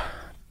 Ja.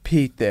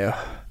 Piteå,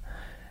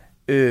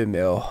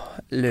 Umeå,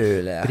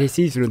 Luleå.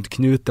 Precis runt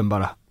knuten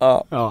bara.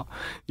 Ja.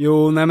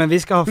 Jo, nej men vi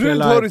ska ha fler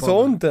livepoddar. Runt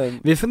horisonten.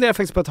 Vi funderar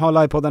faktiskt på att ha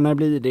livepoddar när det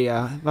blir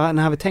det.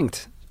 När har vi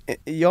tänkt?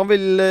 Jag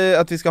vill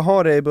att vi ska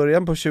ha det i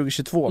början på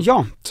 2022.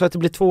 Ja, så att det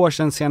blir 2 år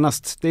sedan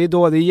senast. Det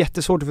är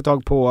jättesvårt att få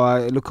tag på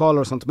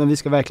lokaler och sånt, men vi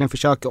ska verkligen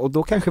försöka. Och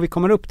då kanske vi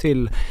kommer upp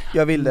till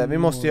jag vill det, vi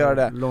måste göra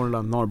det.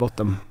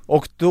 Norrbotten.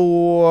 Och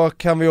då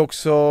kan vi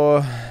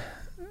också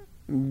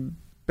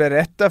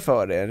berätta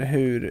för er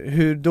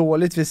hur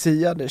dåligt vi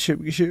siade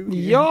 2020.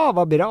 Ja,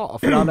 vad bra,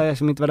 för alla er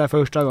som inte var där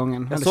första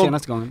gången,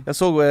 senaste gången. Jag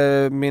såg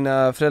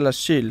mina föräldrars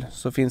kyl,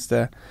 så finns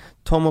det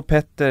Tom och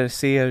Petter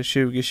ser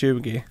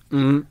 2020.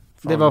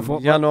 Det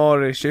var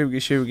januari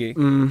 2020.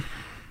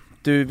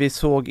 Du, vi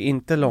såg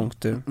inte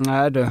långt du.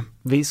 Nej du,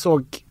 vi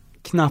såg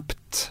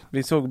knappt.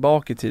 Vi såg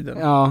bak i tiden.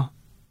 Ja.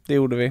 Det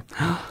gjorde vi.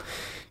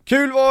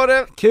 Kul var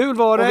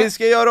det. Och vi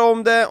ska göra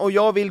om det. Och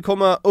jag vill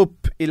komma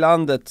upp i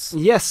landet.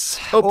 Yes.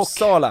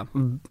 Uppsala.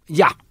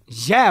 Ja,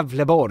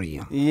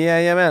 Gävleborg.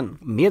 Jajamän.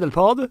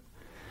 Medelpad.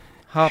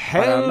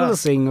 Haparanda.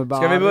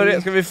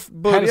 Hälsingborg. Ska vi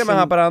börja med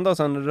Haparanda och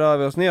sen rör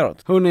vi oss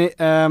neråt? Hörrni,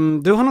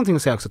 du har någonting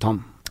att säga också,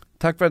 Tom.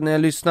 Tack för att ni har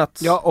lyssnat.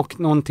 Ja, och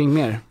någonting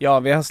mer. Ja,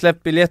 vi har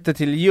släppt biljetter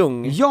till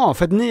Ljung. Ja,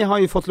 för att ni har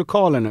ju fått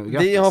lokaler nu.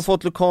 Grattis. Vi har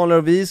fått lokaler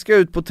och vi ska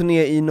ut på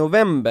turné i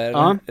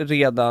november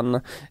redan.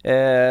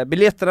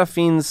 Biljetterna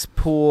finns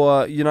på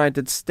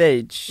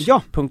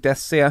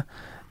unitedstage.se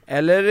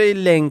eller i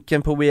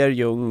länken på We Are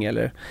Young,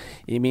 eller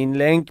i min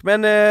länk.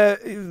 Men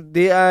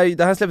det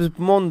här släpptes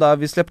på måndag,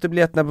 vi släppte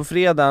biljetterna på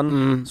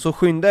fredagen. Så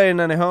skynda er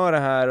när ni hör det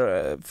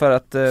här, för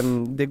att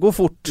det går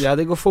fort. Ja,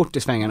 det går fort i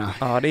svängarna.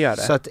 Ja, det gör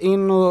det. Så att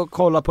in och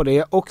kolla på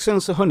det. Och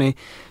sen så hörni,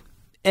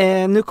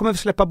 nu kommer vi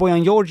släppa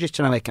Bojan Djordjic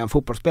den här veckan,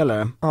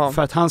 fotbollsspelare.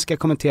 För att han ska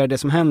kommentera det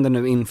som händer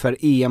nu inför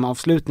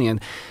EM-avslutningen.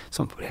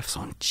 Som blev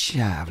sån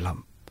jävla...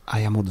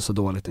 jag mådde så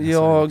dåligt.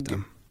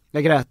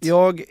 Jag grät.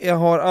 Jag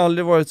har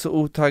aldrig varit så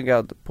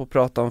otaggad på att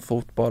prata om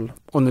fotboll.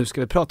 Och nu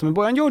ska vi prata med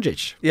Bojan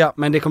Djordjic. Ja.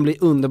 Men det kommer bli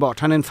underbart.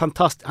 Han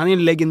är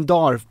en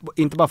legendar,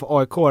 inte bara för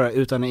AIK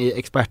utan i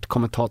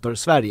expertkommentator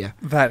Sverige.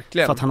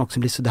 Verkligen. För att han också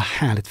blir så där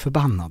härligt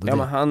förbannad.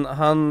 Ja,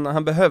 men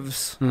han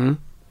behövs.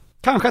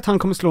 Kanske att han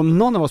kommer slå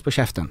någon av oss på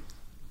käften.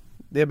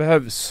 Det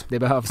behövs. Det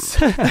behövs.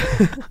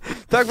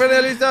 Tack för att ni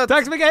har lyssnat.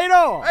 Tack så mycket, hej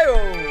då! Hej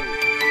då!